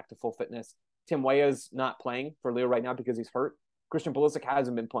of getting back to full fitness. Tim Weah's not playing for Leo right now because he's hurt. Christian Pulisic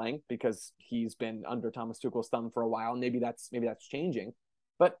hasn't been playing because he's been under Thomas Tuchel's thumb for a while. Maybe that's changing.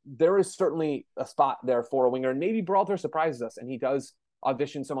 But there is certainly a spot there for a winger. And maybe Berhalter surprises us and he does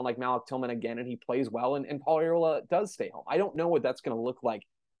audition someone like Malik Tillman again and he plays well and Paul Arriola does stay home. I don't know what that's going to look like.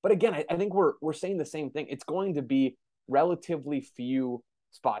 But again, I think we're saying the same thing. It's going to be relatively few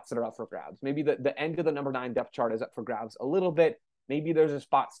spots that are up for grabs. Maybe the end of the number 9 depth chart is up for grabs a little bit. Maybe there's a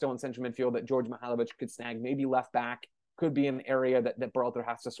spot still in central midfield that George Mihailovic could snag. Maybe left back could be an area that Berhalter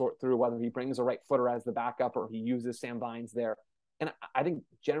has to sort through, whether he brings a right footer as the backup or he uses Sam Vines there. And I think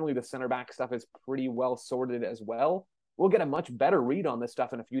generally the center back stuff is pretty well sorted as well. We'll get a much better read on this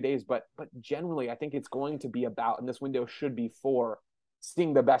stuff in a few days, but generally I think it's going to be about, and this window should be for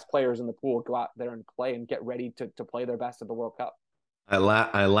seeing the best players in the pool go out there and play and get ready to play their best at the World Cup. I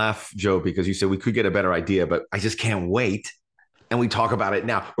laugh, Joe, because you said we could get a better idea, but I just can't wait. And we talk about it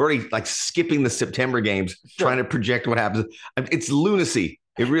now. We're already like skipping the September games, trying to project what happens. It's lunacy.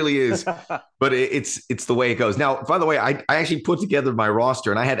 It really is. But it's the way it goes. Now, by the way, I actually put together my roster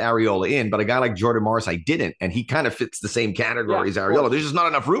and I had Arriola in, but a guy like Jordan Morris, I didn't. And he kind of fits the same category as Arriola. There's just not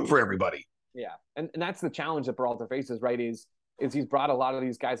enough room for everybody. Yeah. And that's the challenge that Berhalter faces, right? Is he's brought a lot of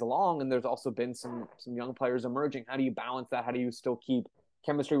these guys along, and there's also been some young players emerging. How do you balance that? How do you still keep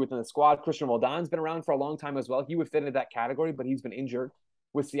chemistry within the squad? Christian Roldan's been around for a long time as well. He would fit into that category, but he's been injured.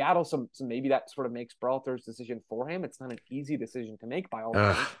 With Seattle, so maybe that sort of makes Berhalter's decision for him. It's not an easy decision to make by all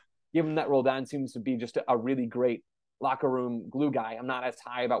means, given that Roldan seems to be just a really great locker room glue guy. I'm not as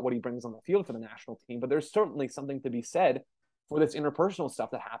high about what he brings on the field for the national team, but there's certainly something to be said for this interpersonal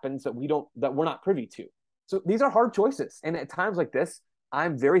stuff that happens that we're not privy to. So these are hard choices. And at times like this,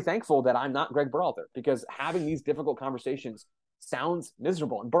 I'm very thankful that I'm not Greg Berhalter, because having these difficult conversations sounds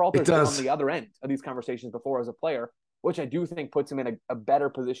miserable. And Berhalter's been on the other end of these conversations before as a player, which I do think puts him in a better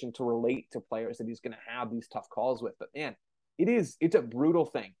position to relate to players that he's going to have these tough calls with. But man, it's a brutal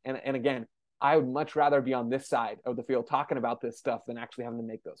thing. And again, I would much rather be on this side of the field talking about this stuff than actually having to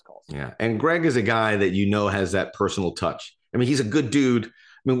make those calls. Yeah. And Greg is a guy that has that personal touch. I mean, he's a good dude. I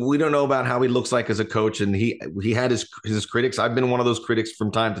mean, we don't know about how he looks like as a coach, and he had his critics. I've been one of those critics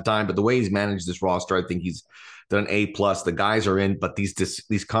from time to time, but the way he's managed this roster, I think he's done an A+. The guys are in, but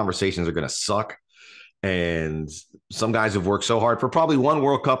these conversations are going to suck. And some guys have worked so hard for probably one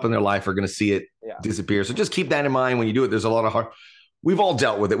World Cup in their life are going to see it disappear. So just keep that in mind when you do it. There's a lot of hard. We've all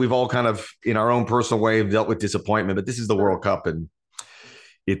dealt with it. We've all kind of, in our own personal way, dealt with disappointment. But this is the World Cup, and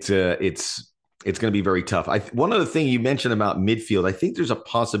it's going to be very tough. One other thing you mentioned about midfield, I think there's a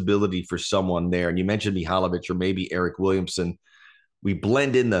possibility for someone there. And you mentioned Mihailovic or maybe Eric Williamson. We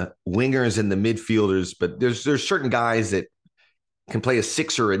blend in the wingers and the midfielders, but there's certain guys that can play a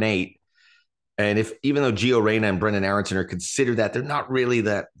 6 or an 8. And even though Gio Reyna and Brendan Aronson are considered that, they're not really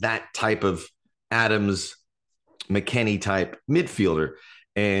that type of Adams McKennie type midfielder.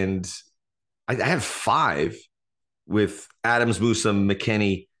 And I have 5 with Adams, Musa,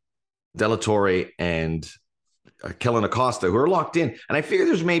 McKennie, De La Torre, and Kellen Acosta, who are locked in. And I figure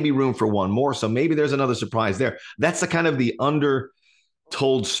there's maybe room for one more. So maybe there's another surprise there. That's the kind of the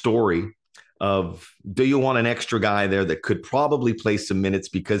undertold story of, do you want an extra guy there that could probably play some minutes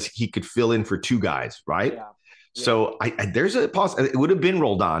because he could fill in for 2 guys, right? Yeah. So there's a possibility. It would have been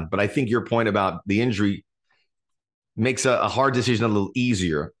rolled on, but I think your point about the injury makes a hard decision a little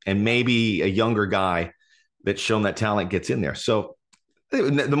easier, and maybe a younger guy that's shown that talent gets in there. So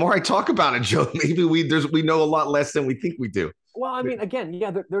the more I talk about it, Joe, maybe we know a lot less than we think we do. Well, I mean, again,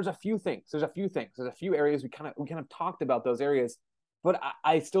 yeah, there's a few things. There's a few areas we kind of talked about those areas, but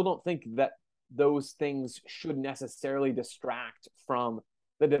I still don't think that those things should necessarily distract from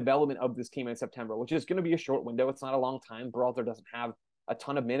the development of this team in September, which is going to be a short window. It's not a long time. Berhalter doesn't have a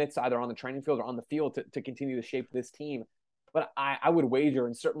ton of minutes either on the training field or on the field to continue to shape this team. But I would wager,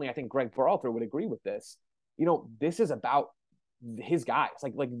 and certainly I think Greg Berhalter would agree with this, this is about his guys,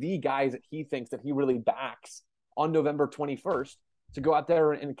 like the guys that he thinks that he really backs on November 21st to go out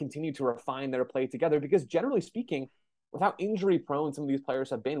there and continue to refine their play together. Because generally speaking, with how injury prone some of these players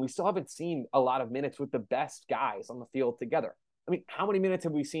have been, we still haven't seen a lot of minutes with the best guys on the field together. I mean, how many minutes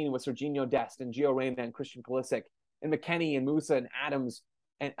have we seen with Serginho Dest and Gio Reyna and Christian Pulisic and McKennie and Musa and Adams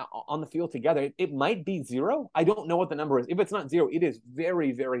and on the field together? It might be 0. I don't know what the number is. If it's not 0, it is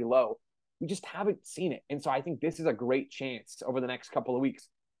very, very low. We just haven't seen it. And so I think this is a great chance over the next couple of weeks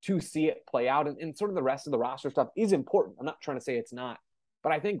to see it play out. And sort of the rest of the roster stuff is important. I'm not trying to say it's not.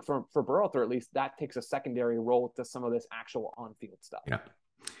 But I think for Berhalter, at least, that takes a secondary role to some of this actual on-field stuff. Yeah.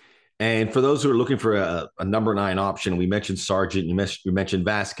 And for those who are looking for a number 9 option, we mentioned Sargent, you mentioned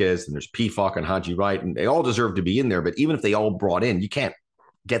Vasquez, and there's Pefok and Haji Wright, and they all deserve to be in there. But even if they all brought in, you can't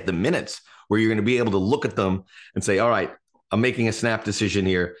get the minutes where you're going to be able to look at them and say, all right, I'm making a snap decision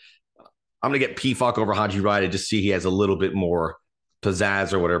here. I'm going to get Pefok over Haji Wright and just see he has a little bit more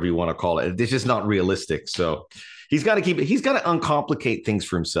pizzazz or whatever you want to call it. It's just not realistic. So he's got to uncomplicate things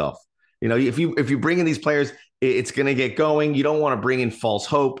for himself. If you bring in these players, it's going to get going. You don't want to bring in false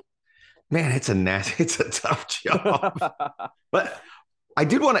hope. Man, it's a tough job. But I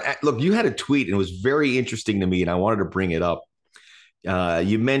did want to look, you had a tweet and it was very interesting to me, and I wanted to bring it up.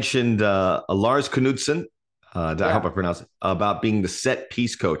 You mentioned Lars Knudsen. I hope I pronounce it, about being the set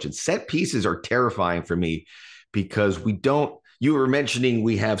piece coach. And set pieces are terrifying for me because you were mentioning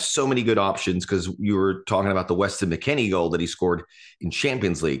we have so many good options because you were talking about the Weston McKennie goal that he scored in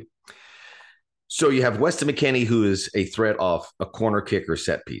Champions League. So you have Weston McKennie, who is a threat off a corner kick or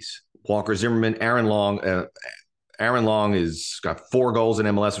set piece. Walker Zimmerman, Aaron Long. Aaron Long has got 4 goals in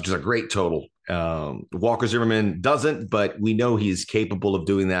MLS, which is a great total. Walker Zimmerman doesn't, but we know he's capable of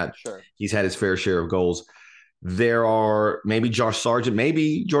doing that. Sure. He's had his fair share of goals. There are maybe Josh Sargent,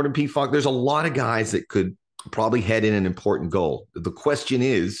 maybe Jordan Pefok. There's a lot of guys that could probably head in an important goal. The question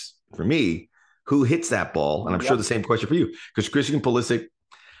is, for me, who hits that ball? And I'm sure the same question for you, because Christian Pulisic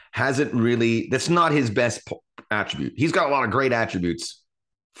hasn't really, that's not his best attribute. He's got a lot of great attributes.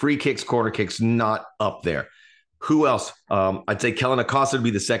 Free kicks, corner kicks, not up there. Who else? I'd say Kellen Acosta would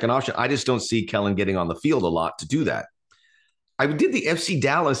be the second option. I just don't see Kellen getting on the field a lot to do that. I did the FC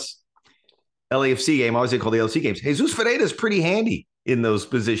Dallas LAFC game. I always call the LAFC games. Jesus Ferreira is pretty handy in those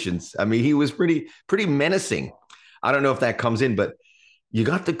positions. I mean, he was pretty menacing. I don't know if that comes in, but you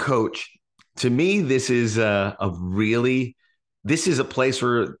got the coach. To me, this is a place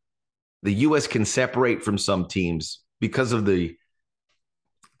where the U.S. can separate from some teams because of the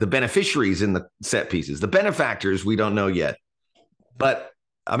beneficiaries in the set pieces. The benefactors, we don't know yet. But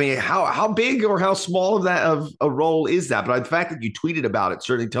I mean, how big or how small of a role is that? But the fact that you tweeted about it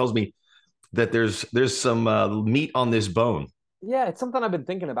certainly tells me that there's some meat on this bone. Yeah, it's something I've been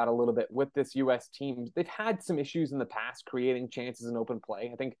thinking about a little bit with this U.S. team. They've had some issues in the past creating chances in open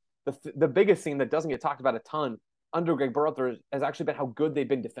play. I think the biggest thing that doesn't get talked about a ton under Greg Berhalter has actually been how good they've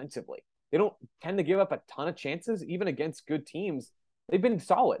been defensively. They don't tend to give up a ton of chances, even against good teams. They've been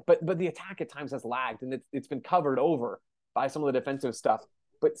solid, but the attack at times has lagged, and it's been covered over by some of the defensive stuff.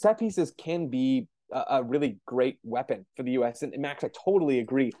 But set pieces can be a really great weapon for the U.S. And Max, I totally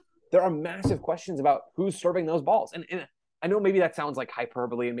agree. There are massive questions about who's serving those balls. And I know maybe that sounds like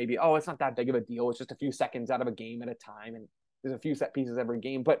hyperbole and maybe, it's not that big of a deal. It's just a few seconds out of a game at a time. And there's a few set pieces every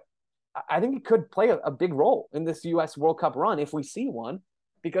game. But I think it could play a big role in this U.S. World Cup run if we see one,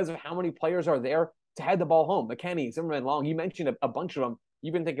 because of how many players are there to head the ball home. McKennie, Zimmerman, Long, you mentioned a bunch of them. You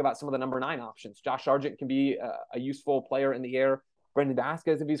even think about some of the number 9 options. Josh Sargent can be a useful player in the air. Brendan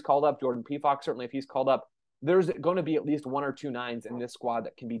Vasquez, if he's called up. Jordan Pefok, certainly if he's called up. There's going to be at least 1 or 2 9s in this squad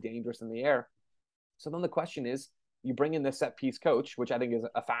that can be dangerous in the air. So then the question is, you bring in this set piece coach, which I think is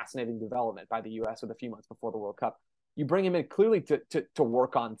a fascinating development by the U.S. with a few months before the World Cup. You bring him in clearly to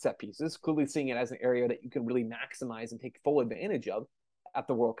work on set pieces, clearly seeing it as an area that you can really maximize and take full advantage of at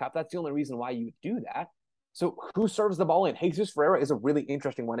the World Cup. That's the only reason why you would do that. So who serves the ball in? Jesus Ferreira is a really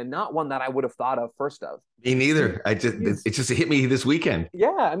interesting one, and not one that I would have thought of first of. Me neither. It just hit me this weekend. Yeah,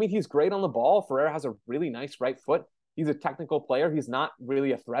 I mean, he's great on the ball. Ferreira has a really nice right foot. He's a technical player. He's not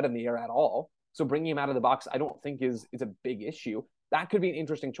really a threat in the air at all. So bringing him out of the box, I don't think is a big issue. That could be an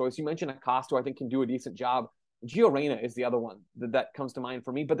interesting choice. You mentioned Acosta, I think can do a decent job. Gio Reyna is the other one that comes to mind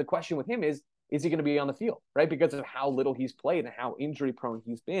for me. But the question with him is he going to be on the field, right? Because of how little he's played and how injury prone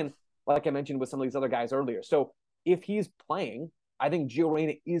he's been, like I mentioned with some of these other guys earlier. So if he's playing, I think Gio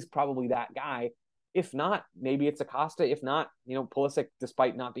Reyna is probably that guy. If not, maybe it's Acosta. If not, Pulisic,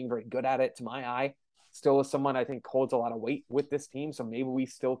 despite not being very good at it to my eye, still is someone I think holds a lot of weight with this team. So maybe we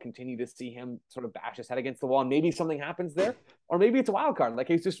still continue to see him sort of bash his head against the wall. And maybe something happens there, or maybe it's a wild card, like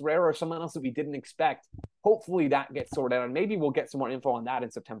Jesus Ferreira or someone else that we didn't expect. Hopefully that gets sorted out, and maybe we'll get some more info on that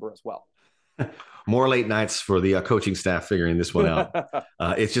in September as well. More late nights for the coaching staff figuring this one out.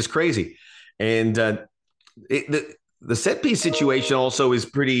 It's just crazy. And the set piece situation also is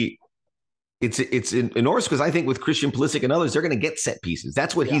pretty. It's enormous because I think with Christian Pulisic and others, they're going to get set pieces.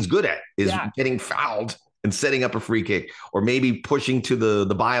 That's what he's good at, is getting fouled and setting up a free kick, or maybe pushing to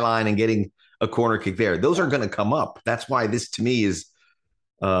the byline and getting a corner kick there. Those are going to come up. That's why this, to me, is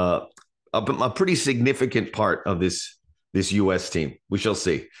a pretty significant part of this U.S. team. We shall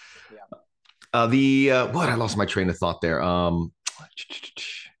see. Yeah. I lost my train of thought there.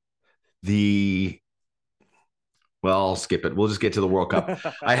 Well, I'll skip it. We'll just get to the World Cup.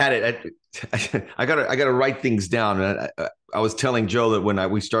 I had it. I gotta write things down. And I was telling Joe that when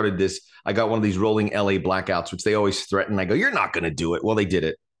we started this, I got one of these rolling LA blackouts, which they always threaten. I go, "You're not going to do it." Well, they did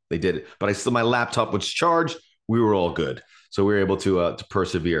it. But my laptop was charged. We were all good, so we were able to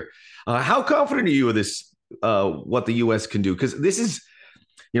persevere. How confident are you of this? What the U.S. can do? Because this is,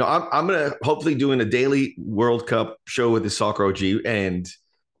 I'm gonna hopefully doing a daily World Cup show with the Soccer OG, and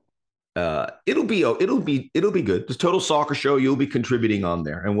it'll be good. The Total Soccer Show, you'll be contributing on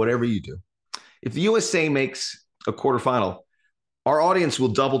there, and whatever you do, if the USA makes a quarterfinal, our audience will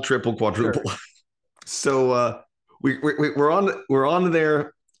double, triple, quadruple. Sure. So we're on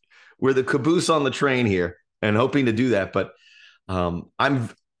there. We're the caboose on the train here, and hoping to do that. But I'm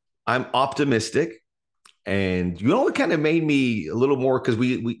optimistic, and it kind of made me a little more, because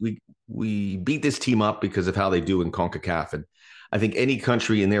we beat this team up because of how they do in CONCACAF, and I think any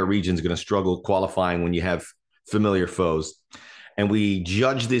country in their region is going to struggle qualifying when you have familiar foes. And we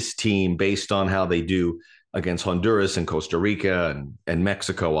judge this team based on how they do against Honduras and Costa Rica and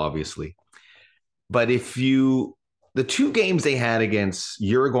Mexico, obviously. But the two games they had against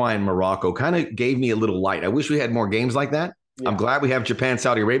Uruguay and Morocco kind of gave me a little light. I wish we had more games like that. Yeah. I'm glad we have Japan,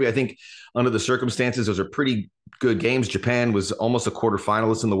 Saudi Arabia. I think under the circumstances, those are pretty good games. Japan was almost a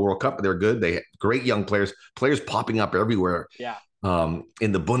quarterfinalist in the World Cup, but they're good. They had great young players popping up everywhere. Yeah.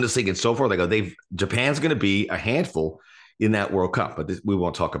 In the Bundesliga and so forth. Japan's going to be a handful in that World Cup, but we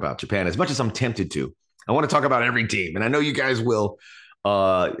won't talk about Japan as much as I'm tempted to. I want to talk about every team, and I know you guys will,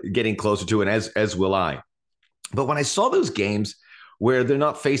 getting closer to it, as will I. But when I saw those games where they're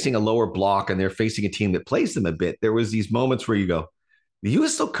not facing a lower block and they're facing a team that plays them a bit, there was these moments where you go, the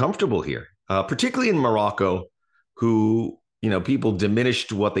U.S. is so comfortable here, particularly in Morocco, who, people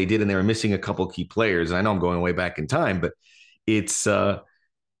diminished what they did and they were missing a couple key players. And I know I'm going way back in time, but it's the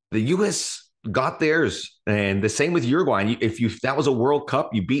U.S. got theirs, and the same with Uruguay. If that was a World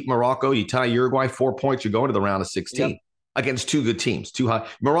Cup, you beat Morocco, you tie Uruguay 4 points, you're going to the round of 16 against two good teams, too high.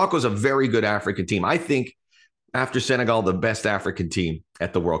 Morocco's a very good African team. I think after Senegal, the best African team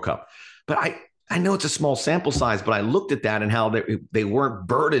at the World Cup. But I know it's a small sample size, but I looked at that and how they weren't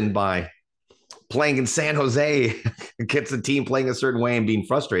burdened by playing in San Jose against a team playing a certain way and being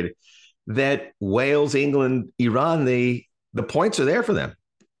frustrated. That Wales, England, Iran, the points are there for them.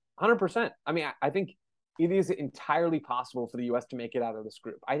 100%. I mean, I think it is entirely possible for the U.S. to make it out of this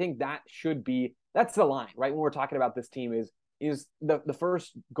group. I think that's the line, right? When we're talking about this team is the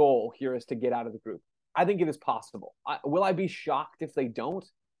first goal here is to get out of the group. I think it is possible. Will I be shocked if they don't?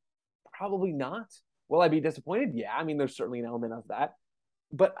 Probably not. Will I be disappointed? Yeah. I mean, there's certainly an element of that.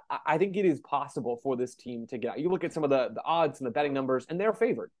 But I think it is possible for this team to get out. You look at some of the odds and the betting numbers, and they're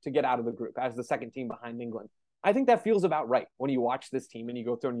favored to get out of the group as the second team behind England. I think that feels about right when you watch this team and you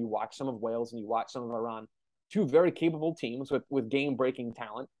go through and you watch some of Wales and you watch some of Iran. Two very capable teams with game-breaking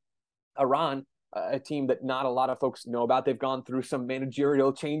talent. Iran, a team that not a lot of folks know about. They've gone through some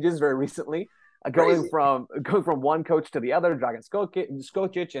managerial changes very recently, going from one coach to the other, Dragan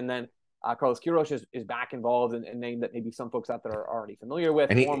Skocic, and then Carlos Queiroz is back involved, and a name that maybe some folks out there are already familiar with,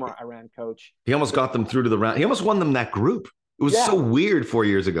 And former Iran coach. he almost got them through to the round. He almost won them that group. It was so weird 4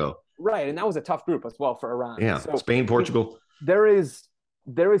 years ago. Right, and that was a tough group as well for Iran. Yeah, so, Spain, Portugal. There is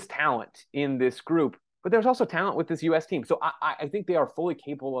talent in this group, but there's also talent with this U.S. team. So I think they are fully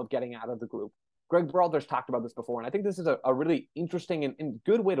capable of getting out of the group. Greg Berhalter's talked about this before, and I think this is a really interesting and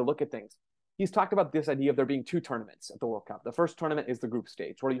good way to look at things. He's talked about this idea of there being two tournaments at the World Cup. The first tournament is the group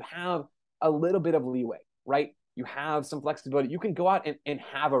stage, where you have a little bit of leeway, right? You have some flexibility. You can go out and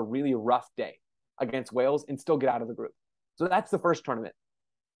have a really rough day against Wales and still get out of the group. So that's the first tournament.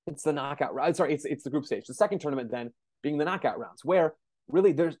 It's the knockout round. Sorry, it's the group stage. The second tournament then being the knockout rounds, where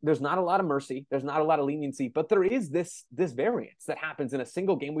really there's not a lot of mercy, there's not a lot of leniency, but there is this variance that happens in a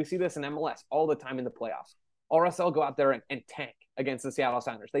single game. We see this in MLS all the time in the playoffs. RSL go out there and tank against the Seattle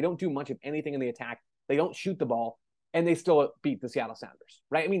Sounders. They don't do much of anything in the attack. They don't shoot the ball, and they still beat the Seattle Sounders,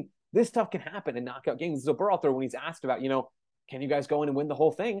 right? I mean, this stuff can happen in knockout games. So Berhalter, when he's asked about, can you guys go in and win the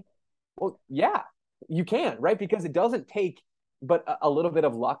whole thing? Well, yeah, you can, right? Because it doesn't take but a little bit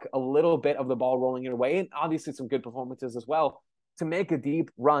of luck, a little bit of the ball rolling your way, and obviously some good performances as well to make a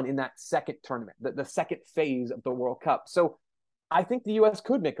deep run in that second tournament, the second phase of the World Cup. So I think the U.S.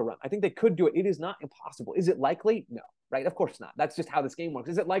 could make a run. I think they could do it. It is not impossible. Is it likely? No, right? Of course not. That's just how this game works.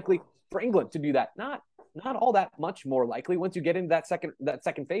 Is it likely for England to do that? Not all that much more likely. Once you get into that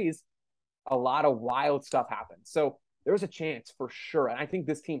second phase, a lot of wild stuff happens. So there's a chance for sure. And I think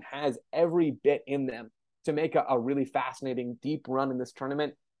this team has every bit in them to make a really fascinating deep run in this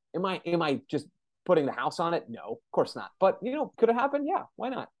tournament. Am I just putting the house on it? No, of course not. But, could it happen? Yeah, why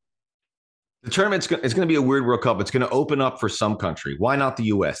not? The tournament's going to be a weird World Cup. It's going to open up for some country. Why not the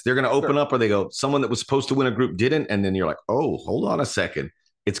U.S.? They're going to open up, or they go, someone that was supposed to win a group didn't, and then you're like, oh, hold on a second.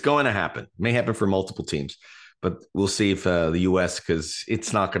 It's going to happen. It may happen for multiple teams, but we'll see if the U.S., because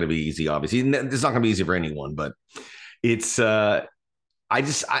it's not going to be easy, obviously. It's not going to be easy for anyone, but it's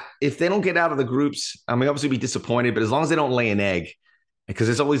if they don't get out of the groups, I mean, obviously be disappointed, but as long as they don't lay an egg, because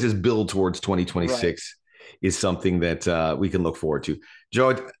there's always this build towards 2026 is something that we can look forward to. Joe,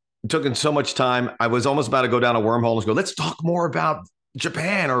 it took so much time. I was almost about to go down a wormhole and go, let's talk more about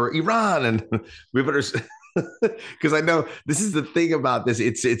Japan or Iran. And we better, because I know this is the thing about this.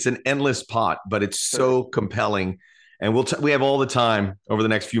 It's an endless pot, but it's so compelling. And we have all the time over the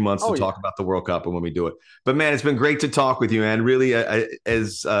next few months to talk about the World Cup and when we do it. But, man, it's been great to talk with you, man. Really,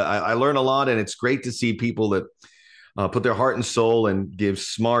 I learn a lot, and it's great to see people that put their heart and soul and give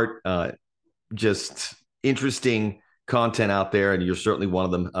smart, just interesting content out there. And you're certainly one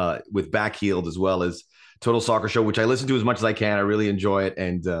of them with Backheeled, as well as Total Soccer Show, which I listen to as much as I can. I really enjoy it.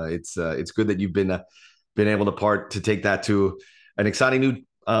 And it's good that you've been able to take that to an exciting new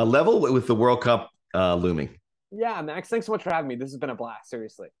level with the World Cup looming. Yeah, Max, thanks so much for having me. This has been a blast,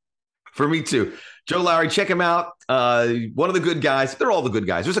 seriously. For me too. Joe Lowery, check him out. One of the good guys. They're all the good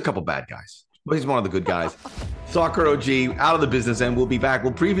guys. There's a couple bad guys, but he's one of the good guys. Soccer OG, out of the business end. We'll be back.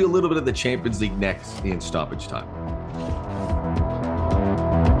 We'll preview a little bit of the Champions League next in stoppage time.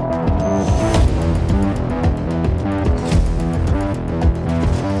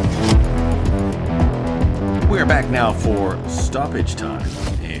 We're back now for stoppage time,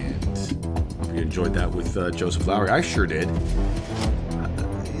 and hope you enjoyed that with Joseph Lowery. I sure did.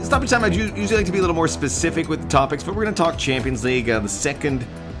 Stoppage time, I usually like to be a little more specific with the topics, but we're going to talk Champions League, the second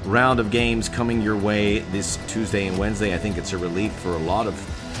round of games coming your way this Tuesday and Wednesday. I think it's a relief for a lot of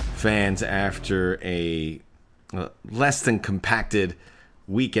fans after a less than compacted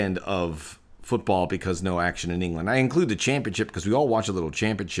weekend of football because no action in England. I include the championship because we all watch a little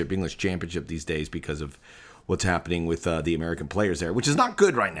English championship these days because of what's happening with the American players there, which is not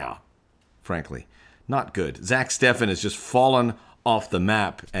good right now, frankly. Not good. Zach Steffen has just fallen off the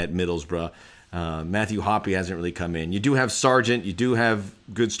map at Middlesbrough. Matthew Hoppe hasn't really come in. You do have Sargent. You do have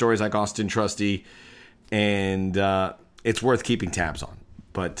good stories like Austin Trusty, and it's worth keeping tabs on.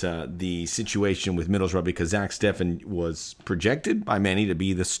 But the situation with Middlesbrough, because Zach Steffen was projected by many to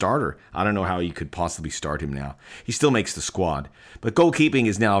be the starter. I don't know how you could possibly start him now. He still makes the squad. But goalkeeping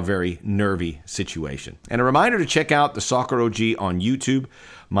is now a very nervy situation. And a reminder to check out the Soccer OG on YouTube.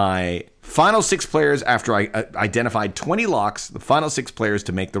 My final 6 players, after I identified 20 locks, the final 6 players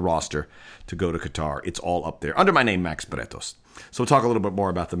to make the roster to go to Qatar. It's all up there under my name, Max Bretos. So we'll talk a little bit more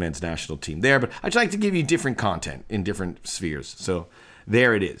about the men's national team there. But I'd like to give you different content in different spheres. So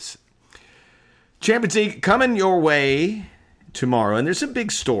there it is. Champions League coming your way tomorrow. And there's some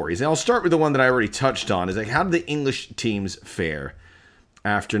big stories. And I'll start with the one that I already touched on. Is like, how did the English teams fare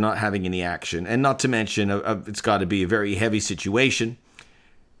after not having any action? And not to mention, it's got to be a very heavy situation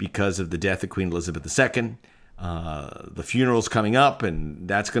because of the death of Queen Elizabeth II. The funeral's coming up, and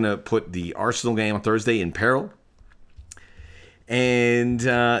that's going to put the Arsenal game on Thursday in peril. And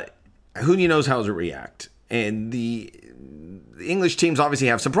who knows how to react. And the English teams obviously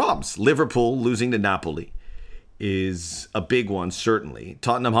have some problems. Liverpool losing to Napoli is a big one, certainly.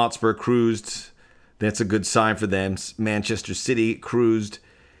 Tottenham Hotspur cruised. That's a good sign for them. Manchester City cruised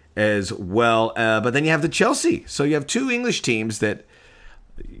as well. But then you have the Chelsea. So you have two English teams that,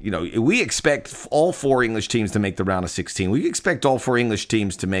 we expect all four English teams to make the round of 16. We expect all four English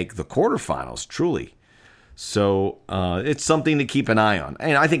teams to make the quarterfinals, truly. So it's something to keep an eye on.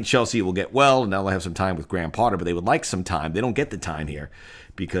 And I think Chelsea will get well, and they'll have some time with Graham Potter, but they would like some time. They don't get the time here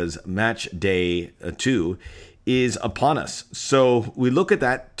because match day 2 is upon us. So we look at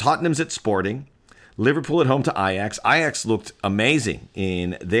that. Tottenham's at Sporting. Liverpool at home to Ajax. Ajax looked amazing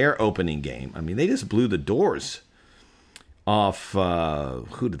in their opening game. I mean, they just blew the doors off.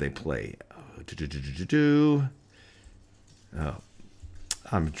 Who did they play?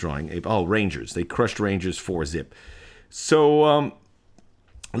 I'm drawing. Rangers. They crushed Rangers 4-0. So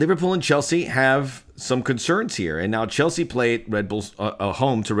Liverpool and Chelsea have some concerns here. And now Chelsea play at Red Bull,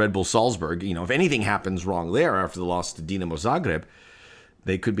 home to Red Bull Salzburg. If anything happens wrong there after the loss to Dinamo Zagreb,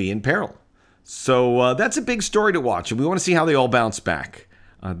 they could be in peril. So that's a big story to watch, and we want to see how they all bounce back.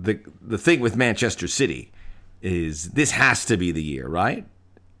 The thing with Manchester City is this has to be the year, right?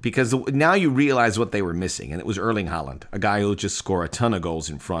 Because now you realize what they were missing, and it was Erling Haaland, a guy who will just score a ton of goals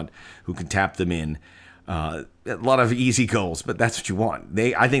in front, who can tap them in. A lot of easy goals, but that's what you want.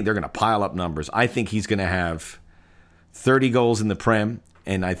 I think they're going to pile up numbers. I think he's going to have 30 goals in the Prem,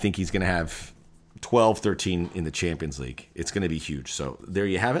 and I think he's going to have 12, 13 in the Champions League. It's going to be huge. So there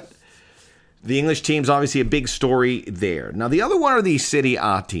you have it. The English team's obviously a big story there. Now, the other one are the Serie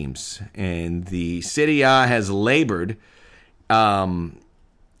A teams. And the Serie A has labored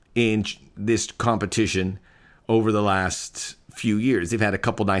in this competition over the last few years. They've had a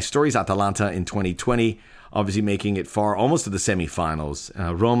couple nice stories. Atalanta in 2020, obviously making it far, almost to the semifinals.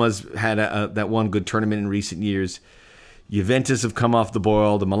 Roma's had that one good tournament in recent years. Juventus have come off the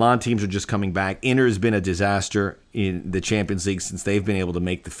boil. The Milan teams are just coming back. Inter has been a disaster in the Champions League since they've been able to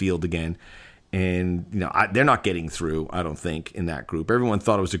make the field again. And, they're not getting through, I don't think, in that group. Everyone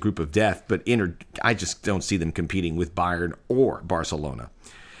thought it was a group of death, but Inter, I just don't see them competing with Bayern or Barcelona.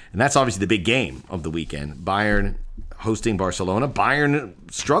 And that's obviously the big game of the weekend. Bayern hosting Barcelona. Bayern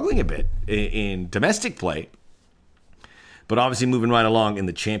struggling a bit in domestic play, but obviously moving right along in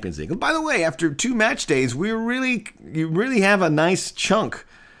the Champions League. And by the way, after 2 match days, you really have a nice chunk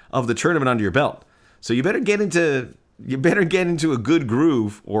of the tournament under your belt. So you better get into a good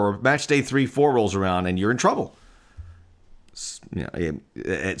groove, or match day 3-4 rolls around and you're in trouble.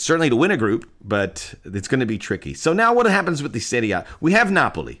 It's certainly to win a group, but it's going to be tricky. So now what happens with the Serie A? We have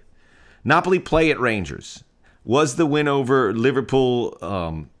Napoli. Napoli play at Rangers. Was the win over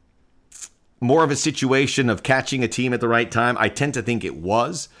Liverpool more of a situation of catching a team at the right time? I tend to think it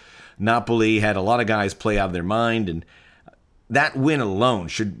was. Napoli had a lot of guys play out of their mind, and that win alone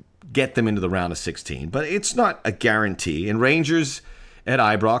should get them into the round of 16. But it's not a guarantee. And Rangers at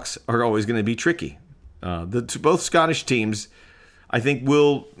Ibrox are always going to be tricky. Both Scottish teams, I think,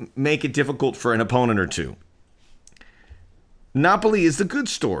 will make it difficult for an opponent or two. Napoli is the good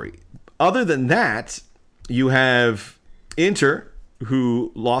story. Other than that, you have Inter,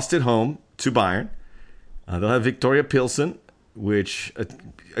 who lost at home to Bayern. They'll have Victoria Pilsen, which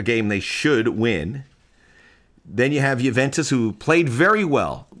a game they should win. Then you have Juventus, who played very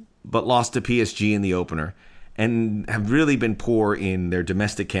well, but lost to PSG in the opener, and have really been poor in their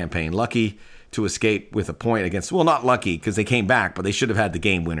domestic campaign. Lucky to escape with a point against, well, not lucky because they came back, but they should have had the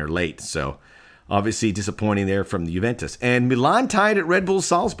game winner late. So obviously disappointing there from the Juventus. And Milan tied at Red Bull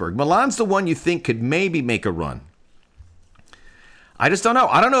Salzburg. Milan's the one you think could maybe make a run. I just don't know.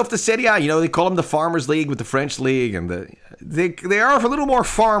 I don't know if the Serie A, they call them the Farmers League with the French League, and they are a little more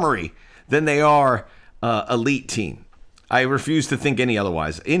farmery than they are elite team. I refuse to think any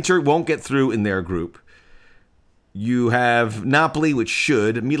otherwise. Inter won't get through in their group. You have Napoli, which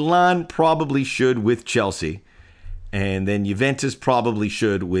should. Milan probably should with Chelsea. And then Juventus probably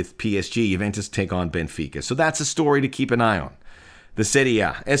should with PSG. Juventus take on Benfica. So that's a story to keep an eye on. The Serie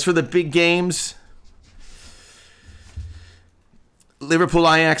A. As for the big games, Liverpool,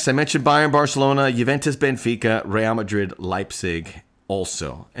 Ajax, I mentioned Bayern, Barcelona, Juventus, Benfica, Real Madrid, Leipzig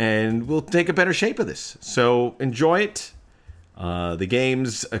also. And we'll take a better shape of this. So enjoy it. The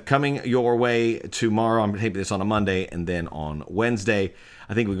games coming your way tomorrow. I'm taping this on a Monday, and then on Wednesday.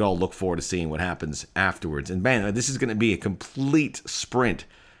 I think we can all look forward to seeing what happens afterwards. And man, this is going to be a complete sprint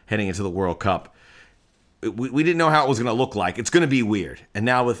heading into the World Cup. We didn't know how it was going to look like. It's going to be weird. And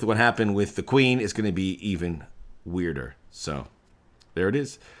now with what happened with the Queen, it's going to be even weirder. So there it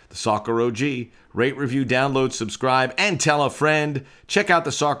is. The Soccer OG. Rate, review, download, subscribe, and tell a friend. Check out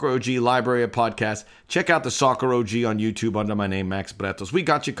the Soccer OG library of podcasts. Check out the Soccer OG on YouTube under my name, Max Bretos. We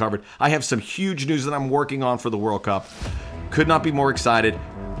got you covered. I have some huge news that I'm working on for the World Cup. Could not be more excited.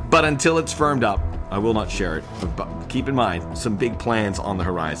 But until it's firmed up, I will not share it. But keep in mind, some big plans on the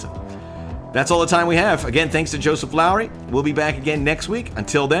horizon. That's all the time we have. Again, thanks to Joseph Lowery. We'll be back again next week.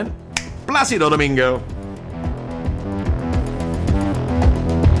 Until then, Placido Domingo.